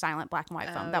it's like a silent black and white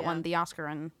film Oh, that yeah. won the Oscar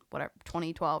in whatever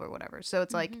 2012 or whatever. So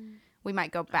it's like we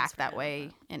might go back that right, I way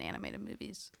love in animated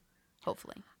movies,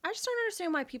 hopefully. I just don't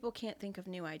understand why people can't think of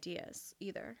new ideas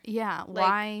either. Yeah. Like,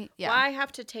 Why? Yeah. Why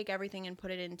have to take everything and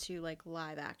put it into like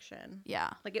live action? Yeah.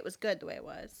 Like it was good the way it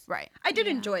was. Right. I did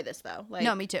Yeah. enjoy this though. Like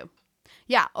No, me too.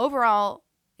 Yeah. Overall,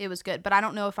 it was good, but I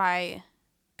don't know if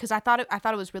because I thought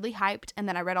it was really hyped, and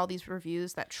then I read all these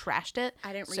reviews that trashed it.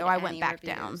 I didn't read so I any went back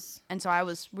down, reviews. and so I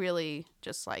was really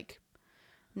just like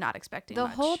not expecting the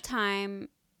much. whole time,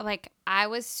 like, I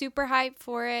was super hyped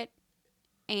for it,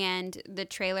 and the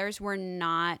trailers were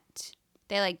not.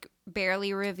 They like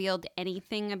barely revealed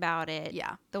anything about it.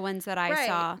 Yeah. The ones that I Right.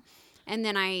 saw, and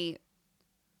then I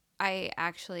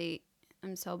actually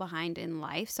am so behind in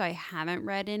life, so I haven't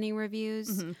read any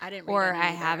reviews. Mhm. I didn't read Or any I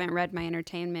either. haven't read my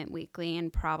Entertainment Weekly in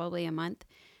probably a month.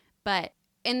 But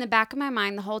in the back of my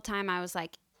mind, the whole time I was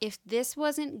like, if this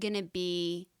wasn't going to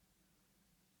be,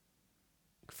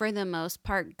 for the most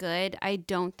part, good, I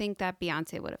don't think that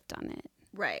Beyonce would have done it.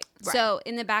 Right. Right. So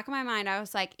in the back of my mind, I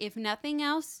was like, if nothing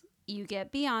else, you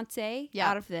get Beyonce Yeah.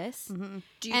 out of this. Mm-hmm.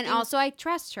 Do you And think- also, I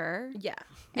trust her yeah.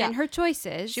 and her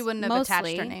choices. She wouldn't have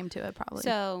mostly. attached her name to it, probably.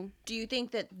 So, Do you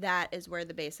think that that is where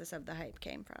the basis of the hype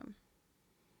came from?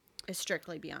 Is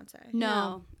strictly Beyonce?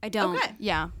 no, I don't. Okay.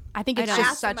 yeah, I think I it's don't. I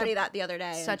just asked such somebody a. that the other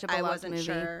day. such and a I beloved wasn't movie.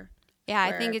 sure. Yeah, I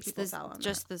where think it's people this, fell on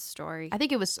just the story. I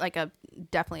think it was like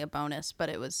definitely a bonus, but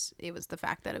it was the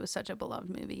fact that it was such a beloved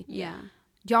movie. yeah.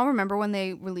 Do y'all remember when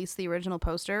they released the original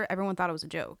poster? Everyone thought it was a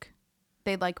joke.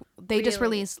 They just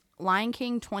Really? released Lion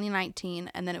King 2019,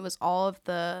 and then it was all of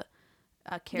the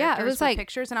characters Yeah, it was with like-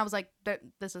 pictures, and I was like,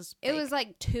 "This is." It fake." was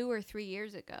like 2 or 3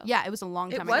 years ago. Yeah, it was a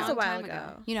long It time was ago. a while Time ago.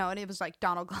 ago. You know, and it was like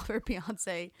Donald Glover,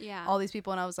 Beyonce, Yeah. all these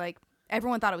people, and I was like,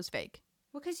 everyone thought it was fake.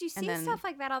 Well, because you And see then- stuff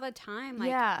like that all the time. Like,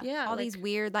 yeah, Yeah. all like, these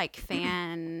weird, like,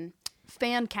 fan.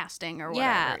 fan casting or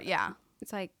whatever. Yeah. Yeah,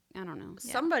 It's like, I don't know.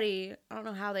 somebody, I don't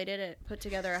know how they did it, put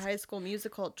together a High School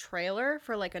Musical trailer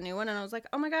for like a new one, and I was like,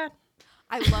 oh my god,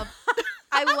 I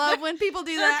love when people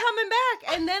do they're that. coming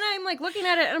back. And then I'm like looking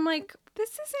at it, and I'm like, This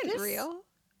isn't This- real.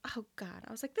 oh god,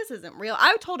 I was like, this isn't real.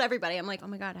 I told everybody, I'm like, oh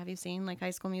my god, have you seen like High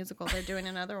School Musical? They're doing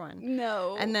another one.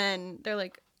 No. And then they're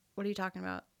like, what are you talking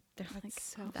about? They're like, That's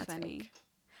so that's funny. fake.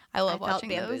 I love I felt watching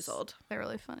those. bamboozled. They're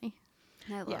really funny.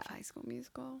 I love Yeah. High School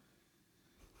Musical.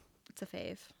 It's a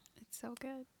fave. It's so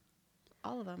good.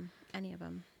 All of them, any of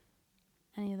them.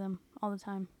 Any of them, all the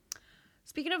time.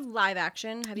 Speaking of live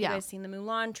action, have you Yeah. guys seen the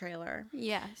Mulan trailer?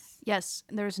 Yes. Yes,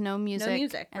 there's no music.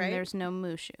 music, and right? there's no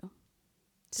Mushu.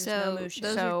 There's So no Mushu.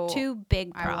 those So are two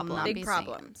big I will not problems. be Big seeing it.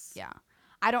 problems. Yeah,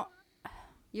 I don't.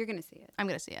 You're gonna see it. I'm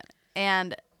gonna see it,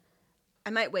 and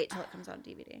I might wait till it comes on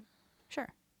DVD. sure,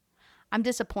 I'm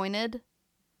disappointed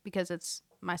because it's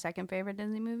my second favorite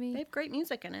Disney movie. They have great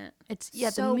music in it, It's the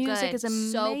So music good, is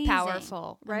amazing, so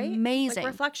powerful, right? Amazing.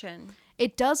 Like Reflection.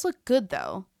 It does look good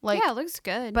though. Like, yeah, it looks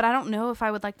good. but I don't know if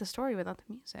I would like the story without the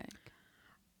music.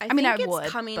 I mean, think I it's would,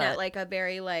 coming but- at like a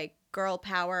very like girl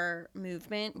power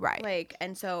movement, Right. Like,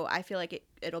 and so I feel like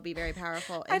it'll be very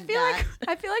powerful. I in feel that.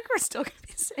 like we're still gonna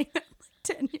be saying that in like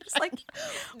 10 years. Like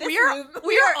This we are move-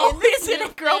 we are in always this in a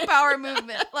girl movement. power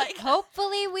movement. Like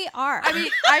hopefully we are. I mean,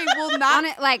 I will not. on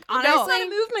it, like It's honestly, not a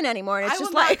movement anymore. It's I just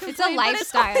will not like It's a complain, but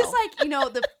lifestyle. It's always like, you know,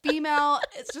 the female.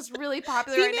 It's just really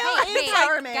popular right Female now. is-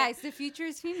 empowerment. guys, the future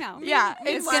is female. Yeah,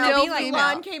 it's Meanwhile, gonna be be like female.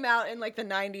 Mulan came out in like the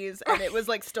 90s, and it was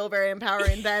like still very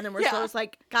empowering then, and we're Yeah. still just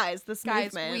like, guys, this Guys,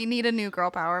 movement. we need a new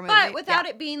girl power movie. But without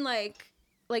it being like,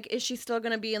 is she still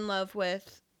gonna be in love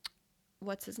with,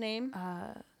 what's his name?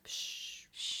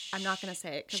 I'm not gonna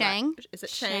say it. 'cause Shang? Is it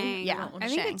Shang? Shang. Yeah. I don't wanna- I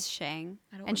think Shang. it's Shang.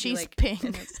 I don't And wanna be, she's like, pink.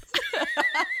 in his-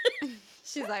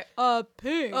 She's like,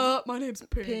 pink. my name's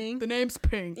Ping. Ping. The name's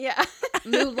Ping. yeah.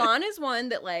 Mulan is one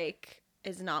that like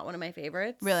is not one of my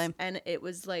favorites. Really? And it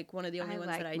was like one of the only I ones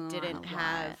like that I Mulan didn't a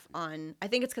have lot. on. I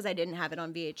think it's because I didn't have it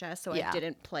on VHS, so Yeah. I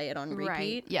didn't play it on repeat.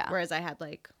 Right. Yeah. Whereas I had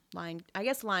like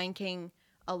Lion King,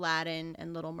 Aladdin,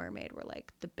 and Little Mermaid were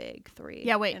like the big three.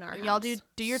 Yeah, wait. in our Y'all house.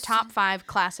 do your top 5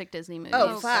 classic Disney movies.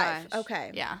 Oh, Oh, 5. gosh.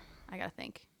 Okay. Yeah, I gotta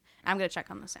think. I'm gonna check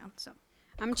on the sound. So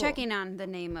I'm Cool. checking on the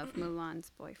name of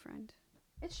Mulan's boyfriend.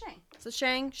 it's Shang. So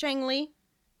Shang Li.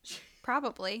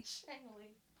 Probably.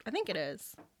 I think it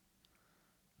is.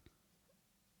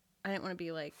 I didn't want to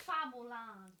be like.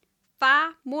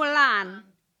 Fa Mulan.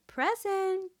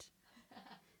 Present.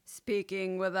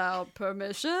 Speaking without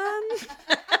permission.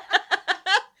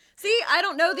 See, I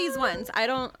don't know these ones.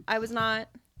 I was not.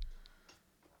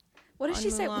 What did On she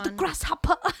say? With the Mulan.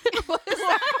 grasshopper. What is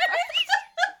that?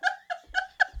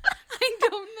 I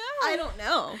don't know. I don't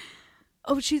know.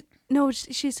 Oh,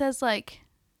 she says like.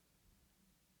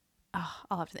 Oh,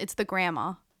 I'll have to. It's the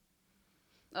grandma.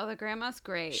 Oh, the grandma's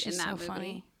great She's in that so movie.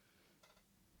 funny.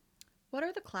 What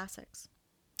are the classics?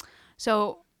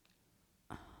 So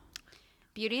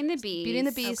Beauty and the Beast. Beauty and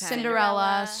the Beast, Okay.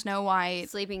 Cinderella, Snow White,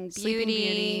 Sleeping Beauty. Sleeping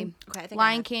Beauty, Okay, I think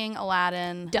Lion King,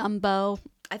 Aladdin. Dumbo.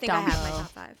 I think I have my Dumbo.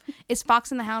 top 5. Is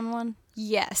Fox and the Hound one?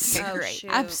 Yes. Oh, great.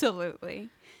 shoot. Absolutely.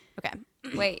 Okay.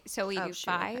 Wait, so we Oh, do shoot,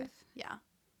 5? okay. Yeah.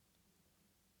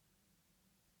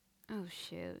 Oh,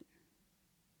 shoot.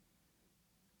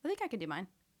 I think I can do mine.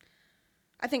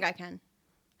 I think I can.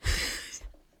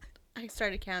 I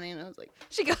started counting and I was like,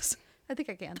 She goes, I think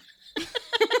I can.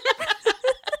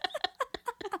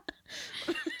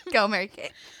 Go, Mary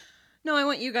Kate. no, I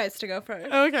want you guys to go first.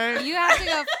 Okay. You have to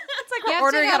go. It's like you we're have to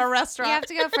ordering go- at a restaurant. You have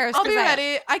to go first. I'll be 'cause I-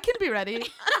 ready. I can be ready. Let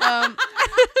me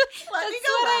what go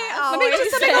I last. Let me always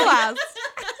just say. go last.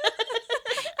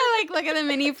 I like look at the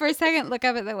menu for a second, look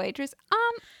up at the waitress.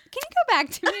 Can you go back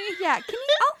to me? Yeah, can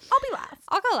you? I'll be last.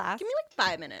 I'll go last. Give me like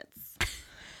 5 minutes.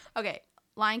 Okay,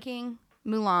 Lion King,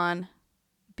 Mulan,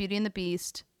 Beauty and the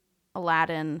Beast,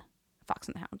 Aladdin, Fox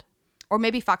and the Hound, or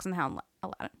maybe Fox and the Hound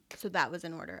Aladdin. So that was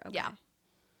in order. Okay. Yeah.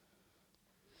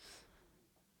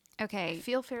 I Okay.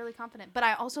 feel fairly confident. But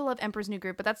I also love Emperor's New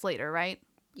Groove, but that's later, right?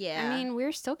 Yeah. I mean,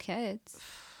 we're still kids.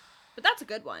 but that's a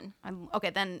good one. Okay,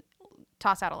 then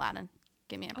toss out Aladdin.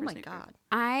 Give me Oh Emperor's my New Groove.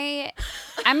 god.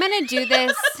 I'm gonna do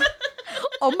this.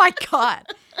 Oh my god.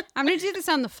 I'm gonna do this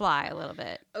on the fly a little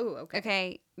bit. Oh, okay.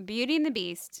 Okay. Beauty and the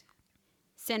Beast,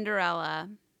 Cinderella.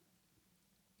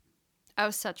 I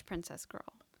was such princess girl.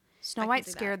 Snow I can White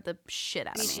do that. scared the shit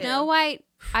out of Me me. too. Snow White,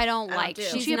 I don't I don't like. do.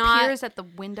 She's She not. appears at the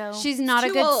window. She's not a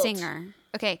too good old. singer.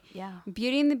 Okay. yeah.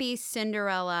 Beauty and the Beast,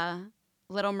 Cinderella,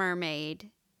 Little Mermaid,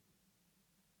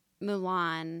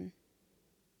 Mulan.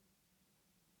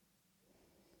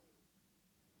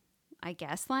 I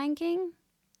guess Lion King.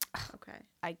 Okay.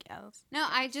 I guess. No,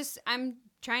 I'm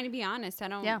trying to be honest. I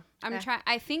don't. Yeah. I'm Okay. trying.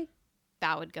 I think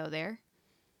that would go there.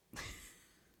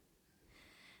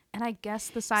 And I guess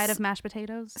the side of mashed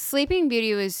potatoes. Sleeping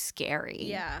Beauty was scary.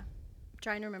 Yeah. I'm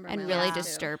trying to remember. And my really last two.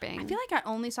 disturbing. I feel like I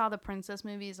only saw the princess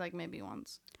movies like maybe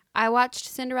once. I watched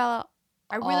Cinderella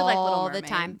I really like Little all Mermaid. the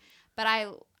time, but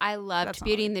I loved That's not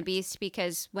Beauty like and the Beast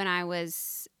because when I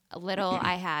was little,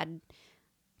 I had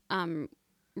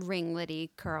ringlety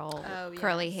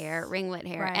curly yes. hair, ringlet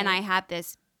hair, Right. and I had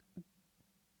this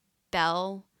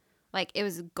bell, like it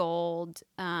was gold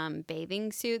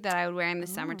bathing suit that I would wear in the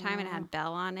summertime, and it had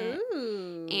bell on it,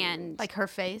 Ooh. and Like her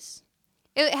face.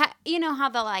 it you know how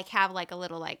they'll like have like a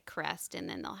little like crest, and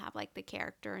then they'll have like the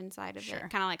character inside of Sure. it,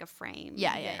 kind of like a frame.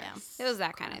 Yeah. It was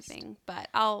that kind of thing, but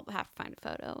I'll have to find a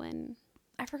photo. And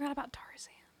I forgot about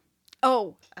Tarzan.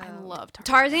 Oh, I Oh. love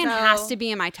Tarzan. Tarzan has So- to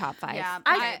be in my top 5. Yeah,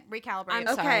 I- recalibrate. I'm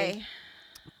Okay. sorry.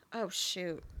 Oh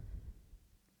shoot.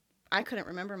 I couldn't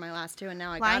remember my last two, and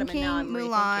now I Lion got them, King, and now I'm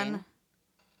Mulan, rethinking.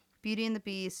 Beauty and the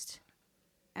Beast,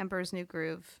 Emperor's New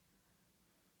Groove,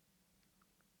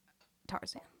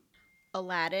 Tarzan.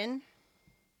 Aladdin,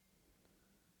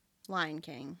 Lion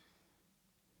King,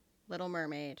 Little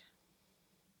Mermaid.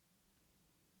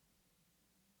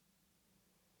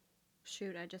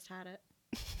 Shoot, I just had it.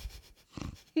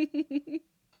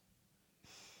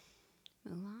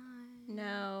 Mulan.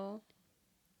 No.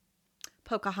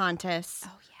 Pocahontas.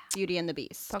 Oh yeah. Beauty and the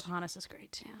Beast. Pocahontas is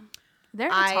great too. There,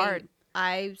 it's I, hard.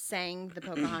 I sang the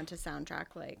Pocahontas soundtrack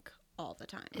like all the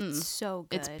time. It's so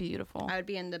good. It's beautiful. I would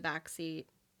be in the back seat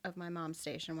of my mom's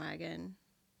station wagon,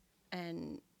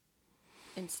 and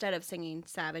instead of singing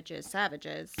 "Savages,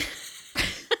 Savages,"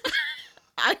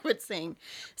 I would sing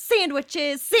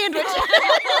 "Sandwiches, Sandwiches."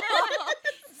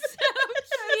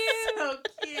 So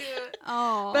cute.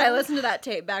 Oh. But I listened to that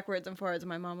tape backwards and forwards, and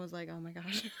my mom was like, "Oh my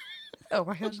gosh." Oh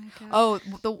my gosh. Oh,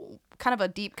 the kind of a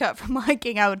deep cut from Lion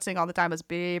King I would sing all the time was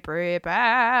 "Be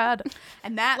Prepared,"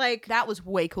 and that Like- that was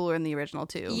way cooler in the original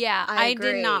too. Yeah, I I did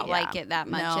agree. not Yeah. like it that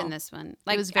much No. in this one.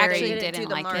 Like, was very- actually They didn't didn't do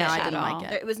the like march. it No, I at didn't all.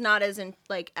 like it. It was not as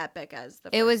like epic as the.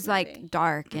 It was first like movie.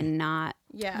 dark and not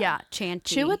yeah, Yeah.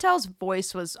 chanty. Chiwetel's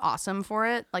voice was awesome for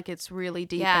it. Like it's really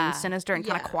deep Yeah. and sinister and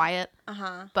kind Yeah. of quiet.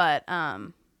 Uh-huh. But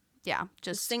yeah, The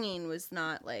just singing was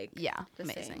not like yeah, the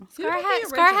amazing. same. Scar Who did had, the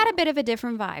Scar had a original? bit of a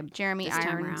different vibe. Jeremy this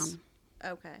time Irons.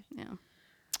 around. Okay. Yeah.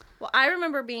 Well, I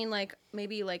remember being like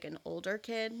maybe like an older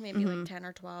kid, maybe Mm-hmm. like 10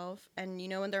 or 12, and you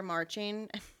know when they're marching,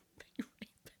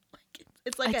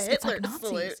 it's like It's a Hitler like Nazis.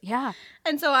 salute. Yeah.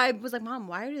 And so I was like, "Mom,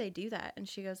 why do they do that?" And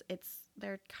she goes,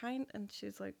 "They're kind." And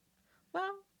she's like,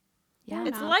 "Well, Yeah.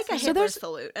 it's like a So Hitler there's-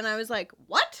 salute." And I was like,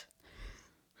 "What?"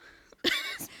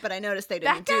 But I noticed they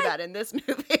That didn't do guy- that in this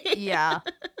movie. Yeah.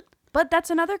 But that's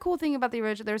another cool thing about the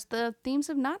original. There's the themes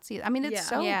of Nazis. I mean, it's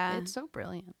Yeah. it's so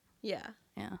brilliant. Yeah.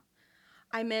 Yeah.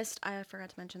 I forgot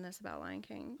to mention this about Lion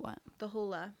King. What? The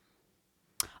hula.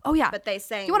 Oh yeah. But they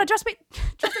sang. You want to dress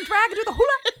in drag and do the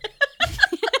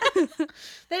hula?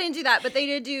 They didn't do that, but they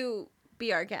did do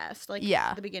Be Our Guest, like Yeah.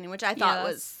 at the beginning, which I thought Yes.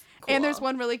 was cool. And there's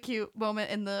one really cute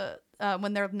moment in the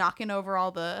when they're knocking over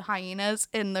all the hyenas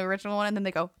in the original one, and then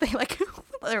they like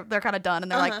they're kind of done,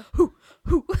 and they're like hoo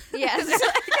hoo. Yes.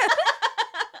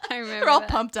 I remember They're all that.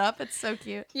 pumped up. It's so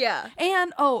cute. Yeah.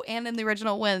 And in the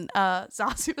original when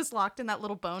Zazu was locked in that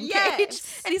little bone cage,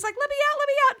 Yes. and he's like, "Let me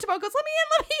out!" And Timon goes, "Let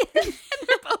me in!" And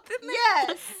they're both in there.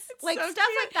 Yes. It's Like so stuff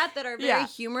cute. like that are very Yeah.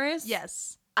 humorous.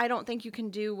 Yes. I don't think you can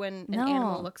do when an No.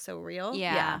 animal looks so real.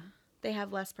 Yeah. Yeah. They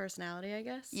have less personality, I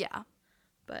guess. Yeah.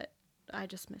 But I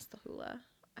just miss the hula.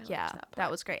 I Yeah. liked That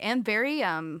part. was great and very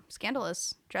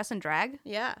scandalous. Dress and drag.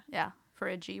 Yeah. Yeah. For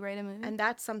a G-rated movie. And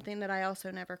that's something that I also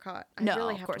never caught. I No,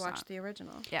 really of have course to watch not. the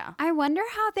original. yeah. I wonder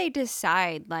how they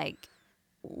decide, like,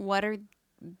 what are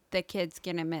the kids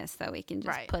gonna miss that we can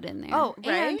just Right. put in there. Oh, Right?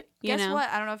 and You guess know? what?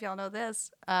 I don't know if y'all know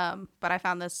this, but I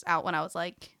found this out when I was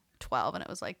like 12, and it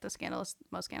was like the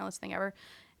most scandalous thing ever.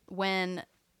 When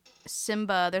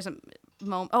Simba, there's a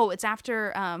moment. Oh, it's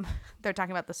after they're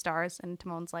talking about the stars, and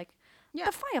Timon's like, Yeah.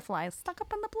 the firefly is stuck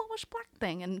up in the bluish black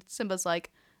thing, and Simba's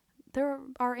like, they're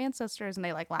our ancestors, and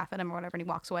they like laugh at him or whatever, and he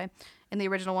walks away. In the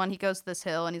original one, he goes to this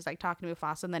hill and he's like talking to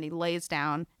Mufasa, and then he lays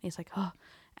down and he's like, oh,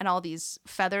 and all these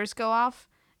feathers go off,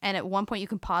 and at one point you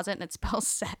can pause it and it spells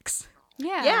sex.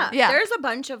 Yeah. Yeah. There's a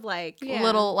bunch of like Yeah.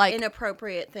 Little like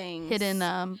inappropriate things hidden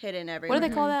everywhere. what do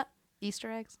they call that?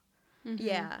 Easter eggs.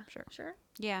 Yeah. Sure.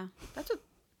 Yeah. That's what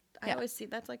I Yeah. always see.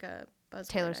 That's like a buzzword.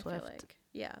 Taylor I feel Swift like.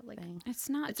 Yeah, like Thing. It's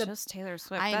not It's a- just Taylor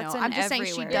Swift. I That's know. an I'm just saying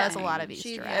she everywhere does a thing. lot of she,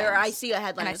 Easter or I eggs. see a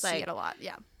headline And I that's see like it a lot.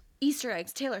 Yeah. Easter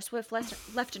eggs Taylor Swift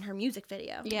left in her music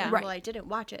video. Yeah. And, Right. Well, I didn't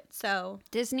watch it, so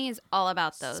Disney is all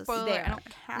about those. Spoiler, there. I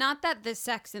don't have Not that the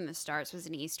Sex in the Stars was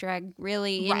an Easter egg,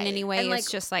 really, in Right. any way. And, like, it's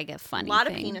just like a a funny lot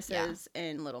of thing. penises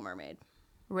in Little Mermaid.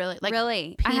 really like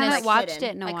really? I penis- haven't watched hidden.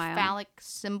 it in a like while. phallic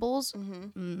symbols.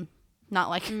 Not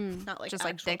like Not like Just,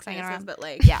 like, actual dicks hanging penises, around. but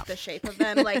like Yeah. the shape of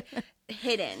them, like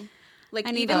hidden. Like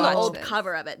I need even to the watch old this.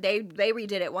 cover of it, they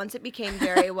redid it once it became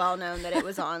very well known that it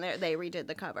was on there. They redid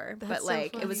the cover, but That's so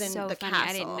like it was in so the funny. castle.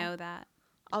 I didn't know that.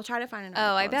 I'll try to find an. Oh,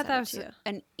 I article bet and that send was it to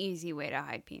you. an easy way to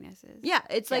hide penises. Yeah,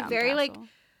 it's like Yeah, very like Castle.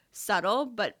 subtle,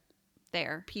 but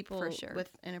There, people for sure. with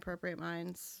inappropriate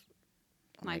minds,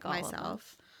 Like like all of them.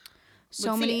 myself.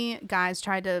 so would see many guys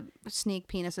tried to sneak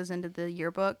penises into the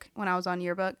yearbook when I was on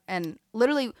yearbook, and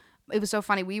literally it was so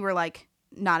funny. We were like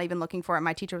not even looking for it.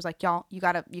 My teacher was like, y'all, you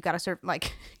gotta serve,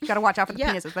 like, you gotta watch out for the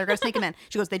Yeah. penises. They're gonna sneak them in.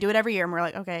 She goes, they do it every year. And we're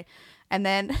like, okay. And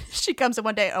then she comes in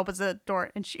one day, opens the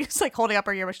door, and she's like holding up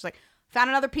her yearbook. She's like, found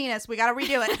another penis. We gotta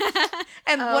redo it.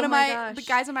 And Oh one of my the gosh.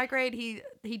 guys in my grade, he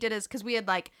did his, because we had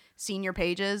like senior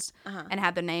pages and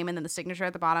had the name and then the signature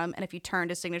at the bottom. And if you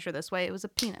turned his signature this way, it was a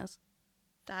penis.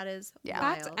 That is Yeah.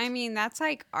 wild. That's. I mean, that's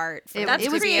like art. For It- them it to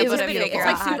was- be it able was to video. figure It's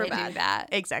out like how super to bad. do that.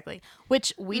 Exactly.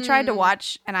 Which we tried to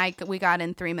watch, and we got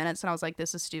in 3 minutes, and I was like,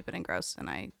 this is stupid and gross, and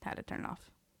I had to turn it off.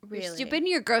 really. You're stupid and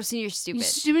you're gross and you're stupid. You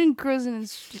stupid and gross and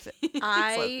stupid.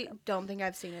 I don't think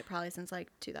I've seen it probably since like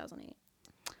 2008.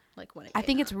 Like when it I came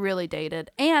think out. it's really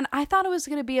dated. And I thought it was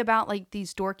going to be about like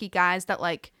these dorky guys that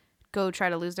like go try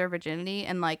to lose their virginity,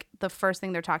 and like the first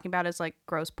thing they're talking about is like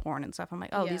gross porn and stuff. I'm like,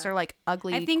 oh, these Yeah. are like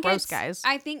ugly, I think gross it's, guys.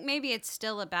 I think maybe it's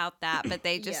still about that, but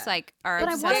they just Yeah. like are But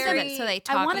I obsessed wanted with them- it, so they I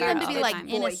talk wanted about them it to all be the like time.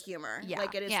 boy innocent. humor. Yeah.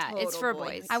 Like it is. Yeah, it's total for boy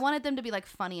boys. humor. I wanted them to be like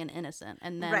funny and innocent,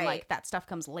 and then Right. like that stuff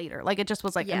comes later. Like it just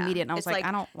was like Yeah. immediate, and I was It's like, like,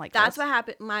 I don't like That's this. what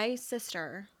happened. My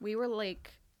sister, we were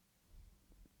like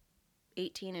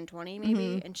 18 and 20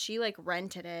 maybe, and she like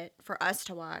rented it for us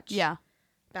to watch. Yeah.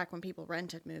 Back when people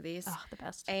rented movies. Oh, the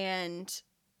best. And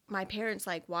my parents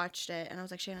like watched it, and I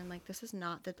was like, Shannon, like this is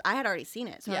not that. I had already seen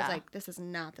it, so I Yeah. was like, this is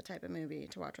not the type of movie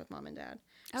to watch with mom and dad.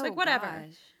 She's Oh, like, whatever.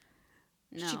 gosh.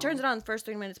 She No. turns it on the first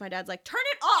 3 minutes. My dad's like, turn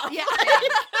it off. Yeah.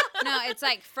 No, it's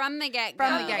like from the get go.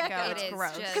 From the get-go, it's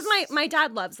gross. Because my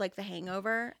dad loves like The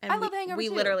Hangover, and I love Hangover, we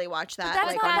too. literally watch that that's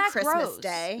like not on that Christmas gross.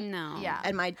 Day. No. Yeah.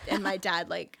 And my dad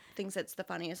like thinks it's the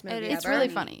funniest movie It's ever. really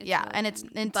funny. It's Yeah. really And it's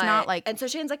But- not like And so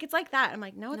Shane's like, it's like that. I'm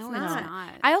like, no, it's No, not. it's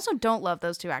not. I also don't love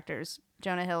those two actors,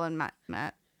 Jonah Hill and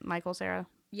Michael Cera.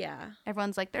 Yeah,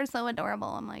 Everyone's like, they're so adorable.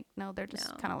 I'm like, no, they're just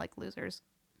No. kind of like losers.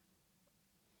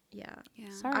 yeah.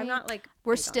 Yeah. Sorry. I'm not like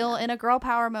We're big on still that. in a girl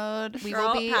power mode. We Girl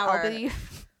will be. power. I'll be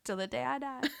till the day I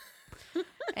die.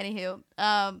 Anywho,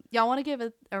 y'all want to give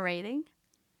it a rating?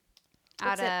 Out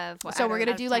What's it? of what? So we're out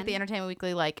gonna of do like the 10? Entertainment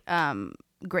Weekly, like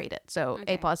grade it. So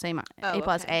Okay. A plus, A minus, Oh, A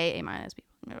plus, okay. A minus, B.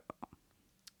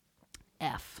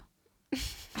 F.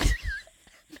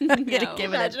 I'm gonna No.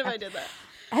 give it Imagine an if I F. did that.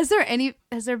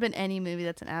 Has there been any movie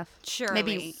that's an F?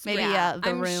 Surely. maybe, yeah. The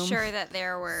I'm Room. sure that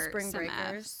there were Spring some Fs.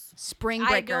 Breakers. Spring I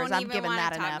Breakers. don't I'm even giving want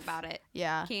that to an talk F. about it.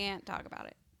 Yeah. Can't talk about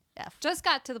it. F. Just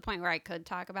got to the point where I could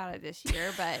talk about it this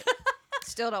year, but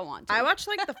still don't want to. I watched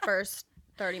like the first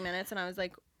 30 minutes, and I was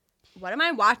like, what am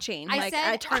I watching? I Like, said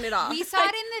I turned it off. We saw it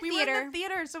in the We theater. were in the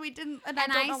theater, so we didn't. And I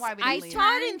And don't I know why we I didn't leave.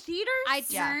 saw it in theaters. I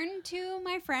Yeah. turned to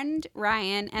my friend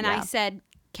Ryan and I Yeah. said,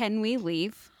 "Can we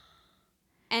leave?"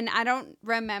 And I don't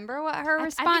remember what her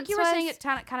response I think you were was. saying it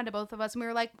kind of to both of us, and we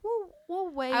were like, we'll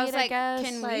wait. I was like, guess.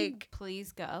 "Can we Like-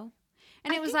 please go?"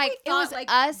 And I it was think like we it was thought,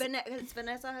 like, us. It's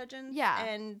Vanessa Hudgens, Yeah.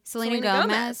 and Selena Gomez.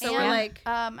 Gomez, So and, we're like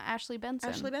Ashley Benson.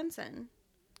 Ashley Benson.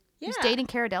 Yeah, Who's dating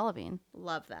Cara Delevingne.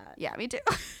 love that. Yeah, me too.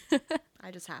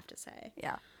 I just have to say,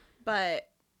 yeah. but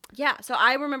yeah. So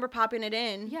I remember popping it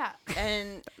in. Yeah.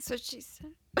 and That's what she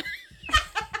said. I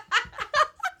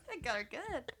got her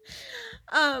good.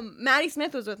 Maddie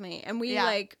Smith was with me, and we Yeah.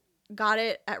 like got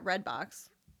it at Redbox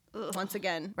once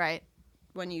again Right.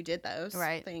 when you did those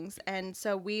Right. things, and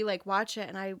so we like watched it,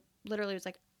 and I literally was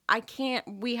like, I can't.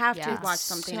 We have Yeah. to watch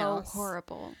something so else.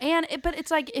 horrible. But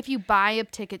it's like if you buy a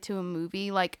ticket to a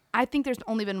movie, like I think there's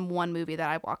only been one movie that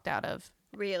I walked out of,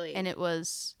 Really? and it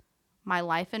was My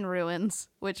Life in Ruins,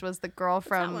 which was the girl that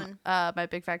from one? My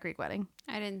Big Fat Greek Wedding.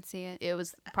 I didn't see it. It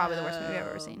was probably the worst movie I've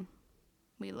ever Oh. seen.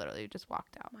 We literally just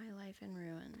walked out. My Life in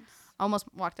Ruins. Almost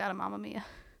walked out of Mamma Mia,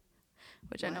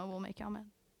 which I What? know will make y'all mad.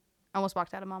 Almost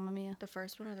walked out of Mamma Mia. The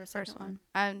first one or the second First one.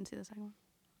 I didn't see the second one.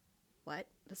 What?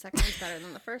 The second one's better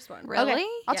than the first one. Really? Okay,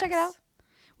 I'll check it Yes. out.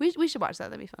 We should watch that.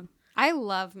 That'd be fun. I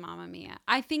love Mamma Mia.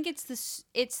 I think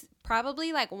it's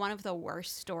probably like one of the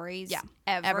worst stories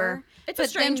ever. It's a But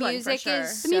strange the one, for music sure.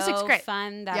 is The music's so great.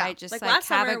 fun that Yeah. I just Like like last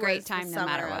have summer a great was time the no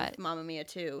matter summer of what. Mamma Mia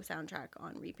 2 soundtrack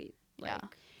on repeat. Like, Yeah.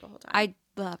 the whole time. I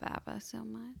love ABBA so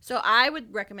much. So I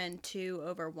would recommend 2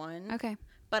 over 1. Okay.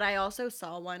 But I also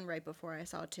saw 1 right before I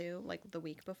saw 2, like the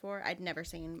week before. I'd never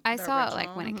seen. I the saw it, original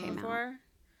like, when it came out. before.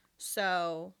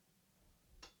 So,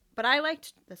 but I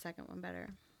liked the second one better.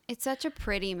 It's such a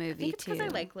pretty I movie think it's too. because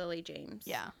I like Lily James.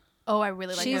 Yeah. Oh, I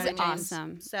really like She's Lily James.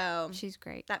 awesome. So She's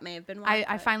great. that may have been why.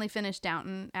 I but finally finished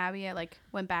Downton Abbey. I like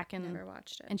went back and never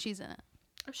watched it. and she's in it.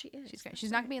 Oh, she is. She's great. That's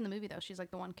She's not right. gonna be in the movie though. She's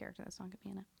like the one character that's not gonna be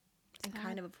in it. And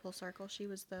kind of a full circle. She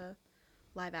was the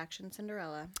live action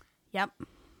Cinderella. Yep,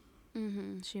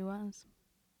 Mm-hmm. she was.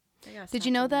 They gotta Did snap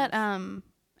you know some that names.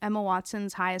 Emma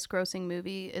Watson's highest grossing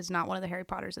movie is not one of the Harry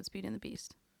Potters? It's Beauty and the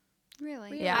Beast.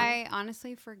 Really? Yeah. I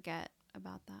honestly forget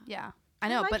about that. Yeah, I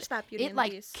know, liked but that Beauty it and the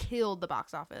like Beast. killed the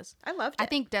box office. I loved it. I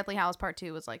think Deathly Hallows Part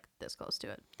 2 was like this close to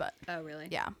it, but Oh, really?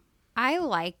 yeah, I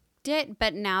liked it,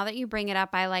 but now that you bring it up,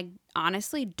 I like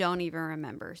honestly don't even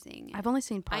remember seeing it. I've only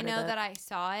seen part I of know it. that I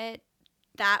saw it.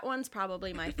 That one's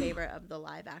probably my favorite of the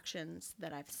live actions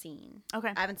that I've seen.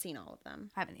 Okay, I haven't seen all of them,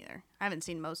 I haven't either. I haven't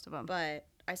seen most of them. but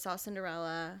I saw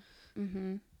Cinderella,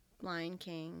 Mm-hmm. Lion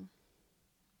King.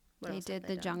 What They else have did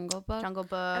the done? Jungle Book. Jungle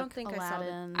Book, I don't think I saw the-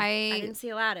 Aladdin. I didn't see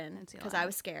Aladdin Didn't see because I Aladdin.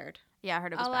 was scared. Yeah, I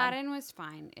heard it was bad. Aladdin was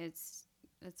fine. It's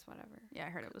whatever. Yeah, I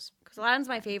heard it was. Because Aladdin's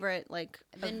my favorite, like,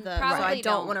 Then of the. probably so I don't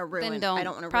don't. want to Then ruin. don't- I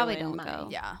don't want to probably ruin don't my. go.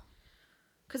 Yeah,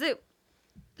 Because it.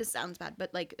 This sounds bad,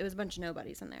 but like it was a bunch of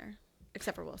nobodies in there,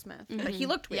 except for Will Smith. But he Mhm.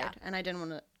 looked weird, Yeah. and I didn't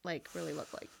want to like really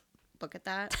look at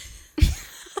that.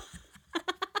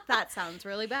 That sounds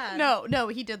really bad. no,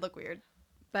 he did look weird.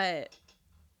 But.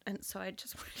 And so I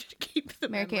just wanted to keep the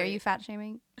Mary Kay, are memory. you fat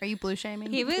shaming? Are you blue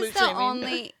shaming? He was Blue the shaming.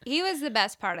 only. He was the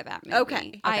best part of that movie.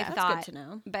 Okay. I That's thought, good to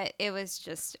know. but it was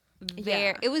just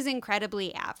Yeah. It was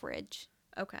incredibly average.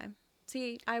 Okay.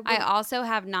 See, I I would, also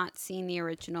have not seen the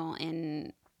original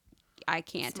in. I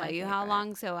can't It's tell my you how favorite.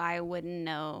 long, so I wouldn't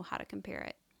know how to compare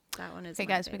it. that one is. Okay,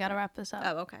 my guys, we got to favorite. wrap this up.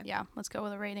 Oh, okay. Yeah, let's go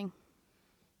with a rating.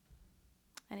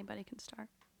 Anybody can start.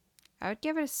 I would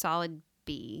give it a solid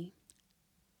B.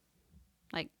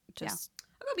 Like just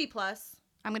I'll go B plus.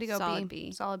 I'm gonna go Solid B.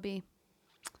 B. Solid B.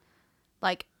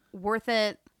 Like worth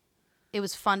it. It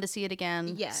was fun to see it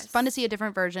again. Yes. It's fun to see a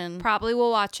different version. probably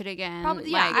will watch it again. Probably,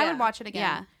 yeah, Like, I would watch it again.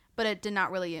 yeah. But it did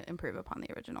not really improve upon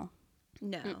the original.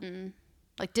 No, Mm-mm.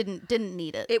 Like didn't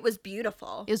need it. it was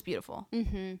beautiful. It was beautiful.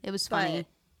 Mm-hmm. It was funny. But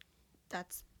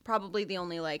that's probably the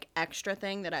only like extra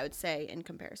thing that I would say in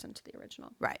comparison to the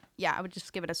original. Right. Yeah, I would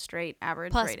just give it a straight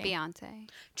average Plus rating. Beyonce.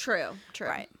 True. True.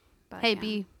 Right. But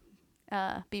Hey,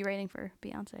 yeah. B rating for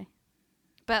Beyonce.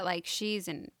 But like she's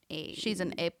an A. She's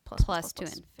an A plus Plus to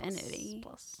infinity.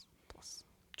 Plus.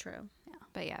 True.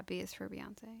 But yeah, B is for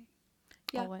Beyonce.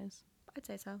 Yeah. Always. I'd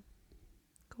say so.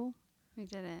 Cool. We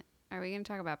did it. Are we gonna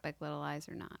talk about Big Little Lies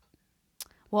or not?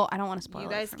 Well, I don't want to spoil you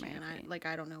it guys for can. Mary Kate.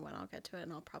 I don't know when I'll get to it,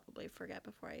 and I'll probably forget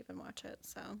before I even watch it.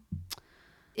 So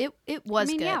It was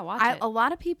mean, good. yeah, watch it. A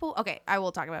lot of people. Okay, I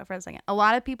will talk about it for a second. A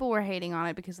lot of people were hating on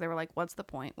it because they were like, "What's the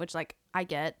point?" Which, like, I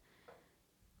get.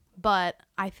 But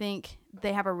I think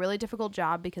they have a really difficult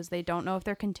job because they don't know if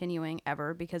they're continuing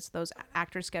ever because those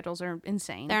actors' schedules are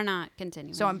insane. They're not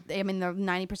continuing. So I mean, they're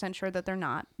 90% sure that they're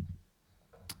not.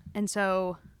 And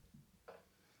so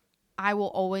I will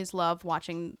always love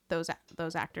watching those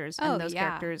actors Oh, and those yeah.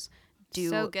 characters do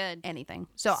So good. anything.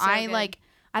 So, So I good. like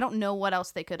I don't know what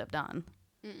else they could have done.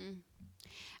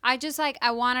 I just like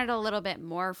I wanted a little bit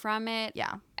more from it.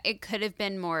 Yeah. It could have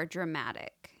been more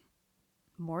dramatic.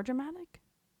 More dramatic?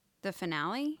 The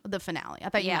finale? The finale. I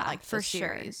thought you meant like for the sure.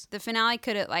 series. The finale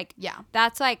could have like Yeah.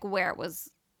 that's like where it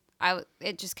was.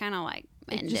 It just kind of like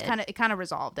ended. It kind of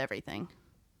resolved everything.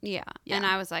 yeah. Yeah. And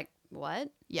I was like,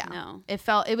 what? Yeah. No. It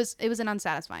was an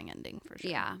unsatisfying ending for sure.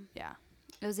 Yeah. Yeah.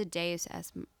 It was a Deus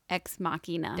Ex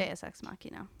Machina. Deus Ex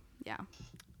Machina. Yeah.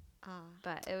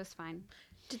 But it was fine.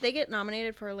 did they get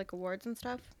nominated for like awards and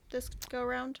stuff this go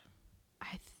around?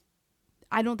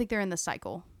 I don't think they're in the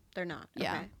cycle. They're not.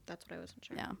 Yeah. Okay. That's what I wasn't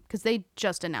sure. Yeah, because they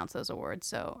just announced those awards,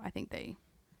 so I think they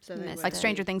So they Missed would- like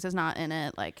Stranger Things is not in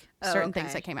it. Like Oh, certain things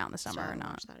okay. that came out in the So summer I are haven't not.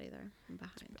 watched that either. I'm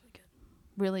behind.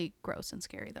 Really gross and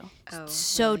scary though. Oh,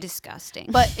 So really? disgusting.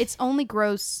 But it's only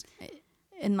gross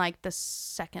in like the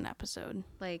second episode.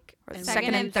 Like Or and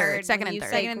second and third. Second when and you third.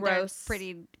 say second and third, gross,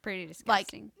 pretty Like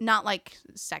disgusting. not like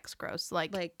sex gross,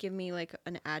 like like give me like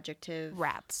an adjective.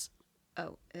 rats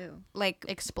Oh, ew. Like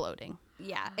exploding.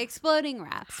 yeah, exploding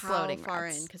rats. How Exploding far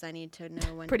rats. in? Because I need to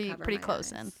know when. Pretty to cover pretty my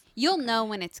close eyes. in. You'll know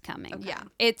when it's coming. Okay. Yeah.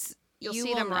 It's You'll you see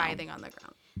will them know. writhing on the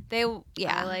ground. They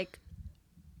yeah. I like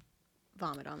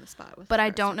vomit on the spot. With But I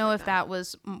her, don't stuff know like if that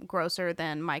was grosser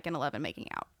than Mike and 11 making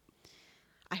out.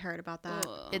 I heard about that.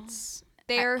 It's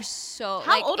They're so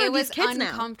How like old it are was these kids now?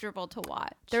 uncomfortable to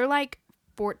watch. they're like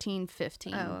 14,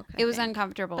 15. Oh, okay. It was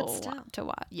uncomfortable But still. to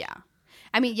watch. Yeah.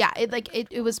 I mean, yeah,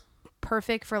 it was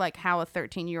perfect for like how a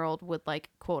 13-year-old would like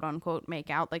quote unquote make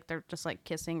out, like they're just like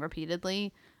kissing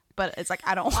repeatedly. But it's like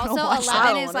I don't want to Also, watch 11 I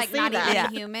don't is wanna like see not that. even Yeah. a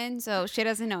human, so she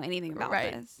doesn't know anything about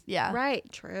right. this. Yeah. Right.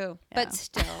 True. But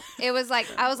still, it was like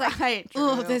I was like, Right,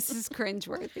 oh, true. this is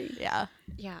cringeworthy. Yeah.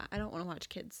 Yeah. I don't want to watch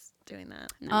kids doing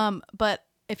that. No. But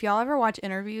if y'all ever watch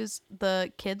interviews, the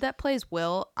kid that plays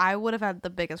Will, I would have had the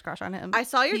biggest crush on him. I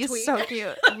saw your He's tweet. so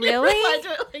cute. Really? I replied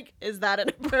to it, like, is that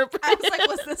inappropriate? I was like,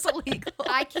 was this illegal?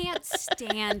 I can't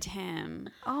stand him.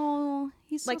 Oh,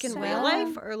 he's so like in sad. real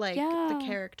life or like Yeah. the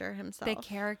character himself? The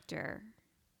character.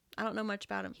 I don't know much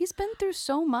about him. He's been through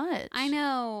so much. I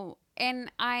know.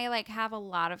 And I like have a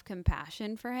lot of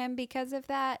compassion for him because of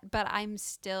that, but I'm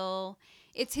still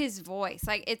it's his voice.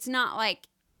 Like it's not like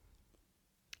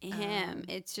him.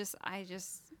 It's just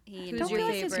he Who's Don't your feel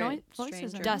like his favorite voice is stranger?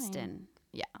 annoying. Dustin.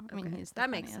 Yeah, I mean Okay. he's the That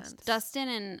makes funniest. sense.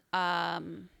 Dustin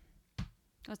and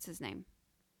what's his name?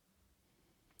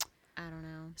 I don't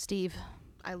know. Steve.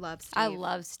 I love Steve. I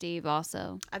love Steve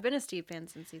also. I've been a Steve fan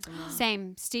since season 1.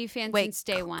 Same. Steve fan Wait, since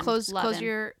day one. Close Love him.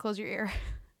 your ear.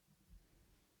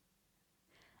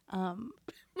 My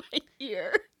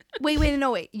ear. Wait,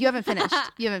 no, wait. You haven't finished.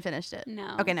 You haven't finished it.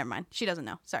 No. Okay, never mind. She doesn't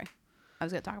know. Sorry. I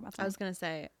was gonna talk about I something. was gonna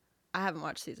say I haven't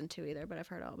watched season 2 either, but I've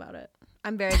heard all about it.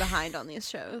 I'm very behind on these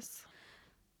shows.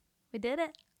 We did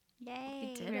it.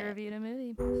 Yay. did We it. reviewed a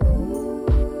movie.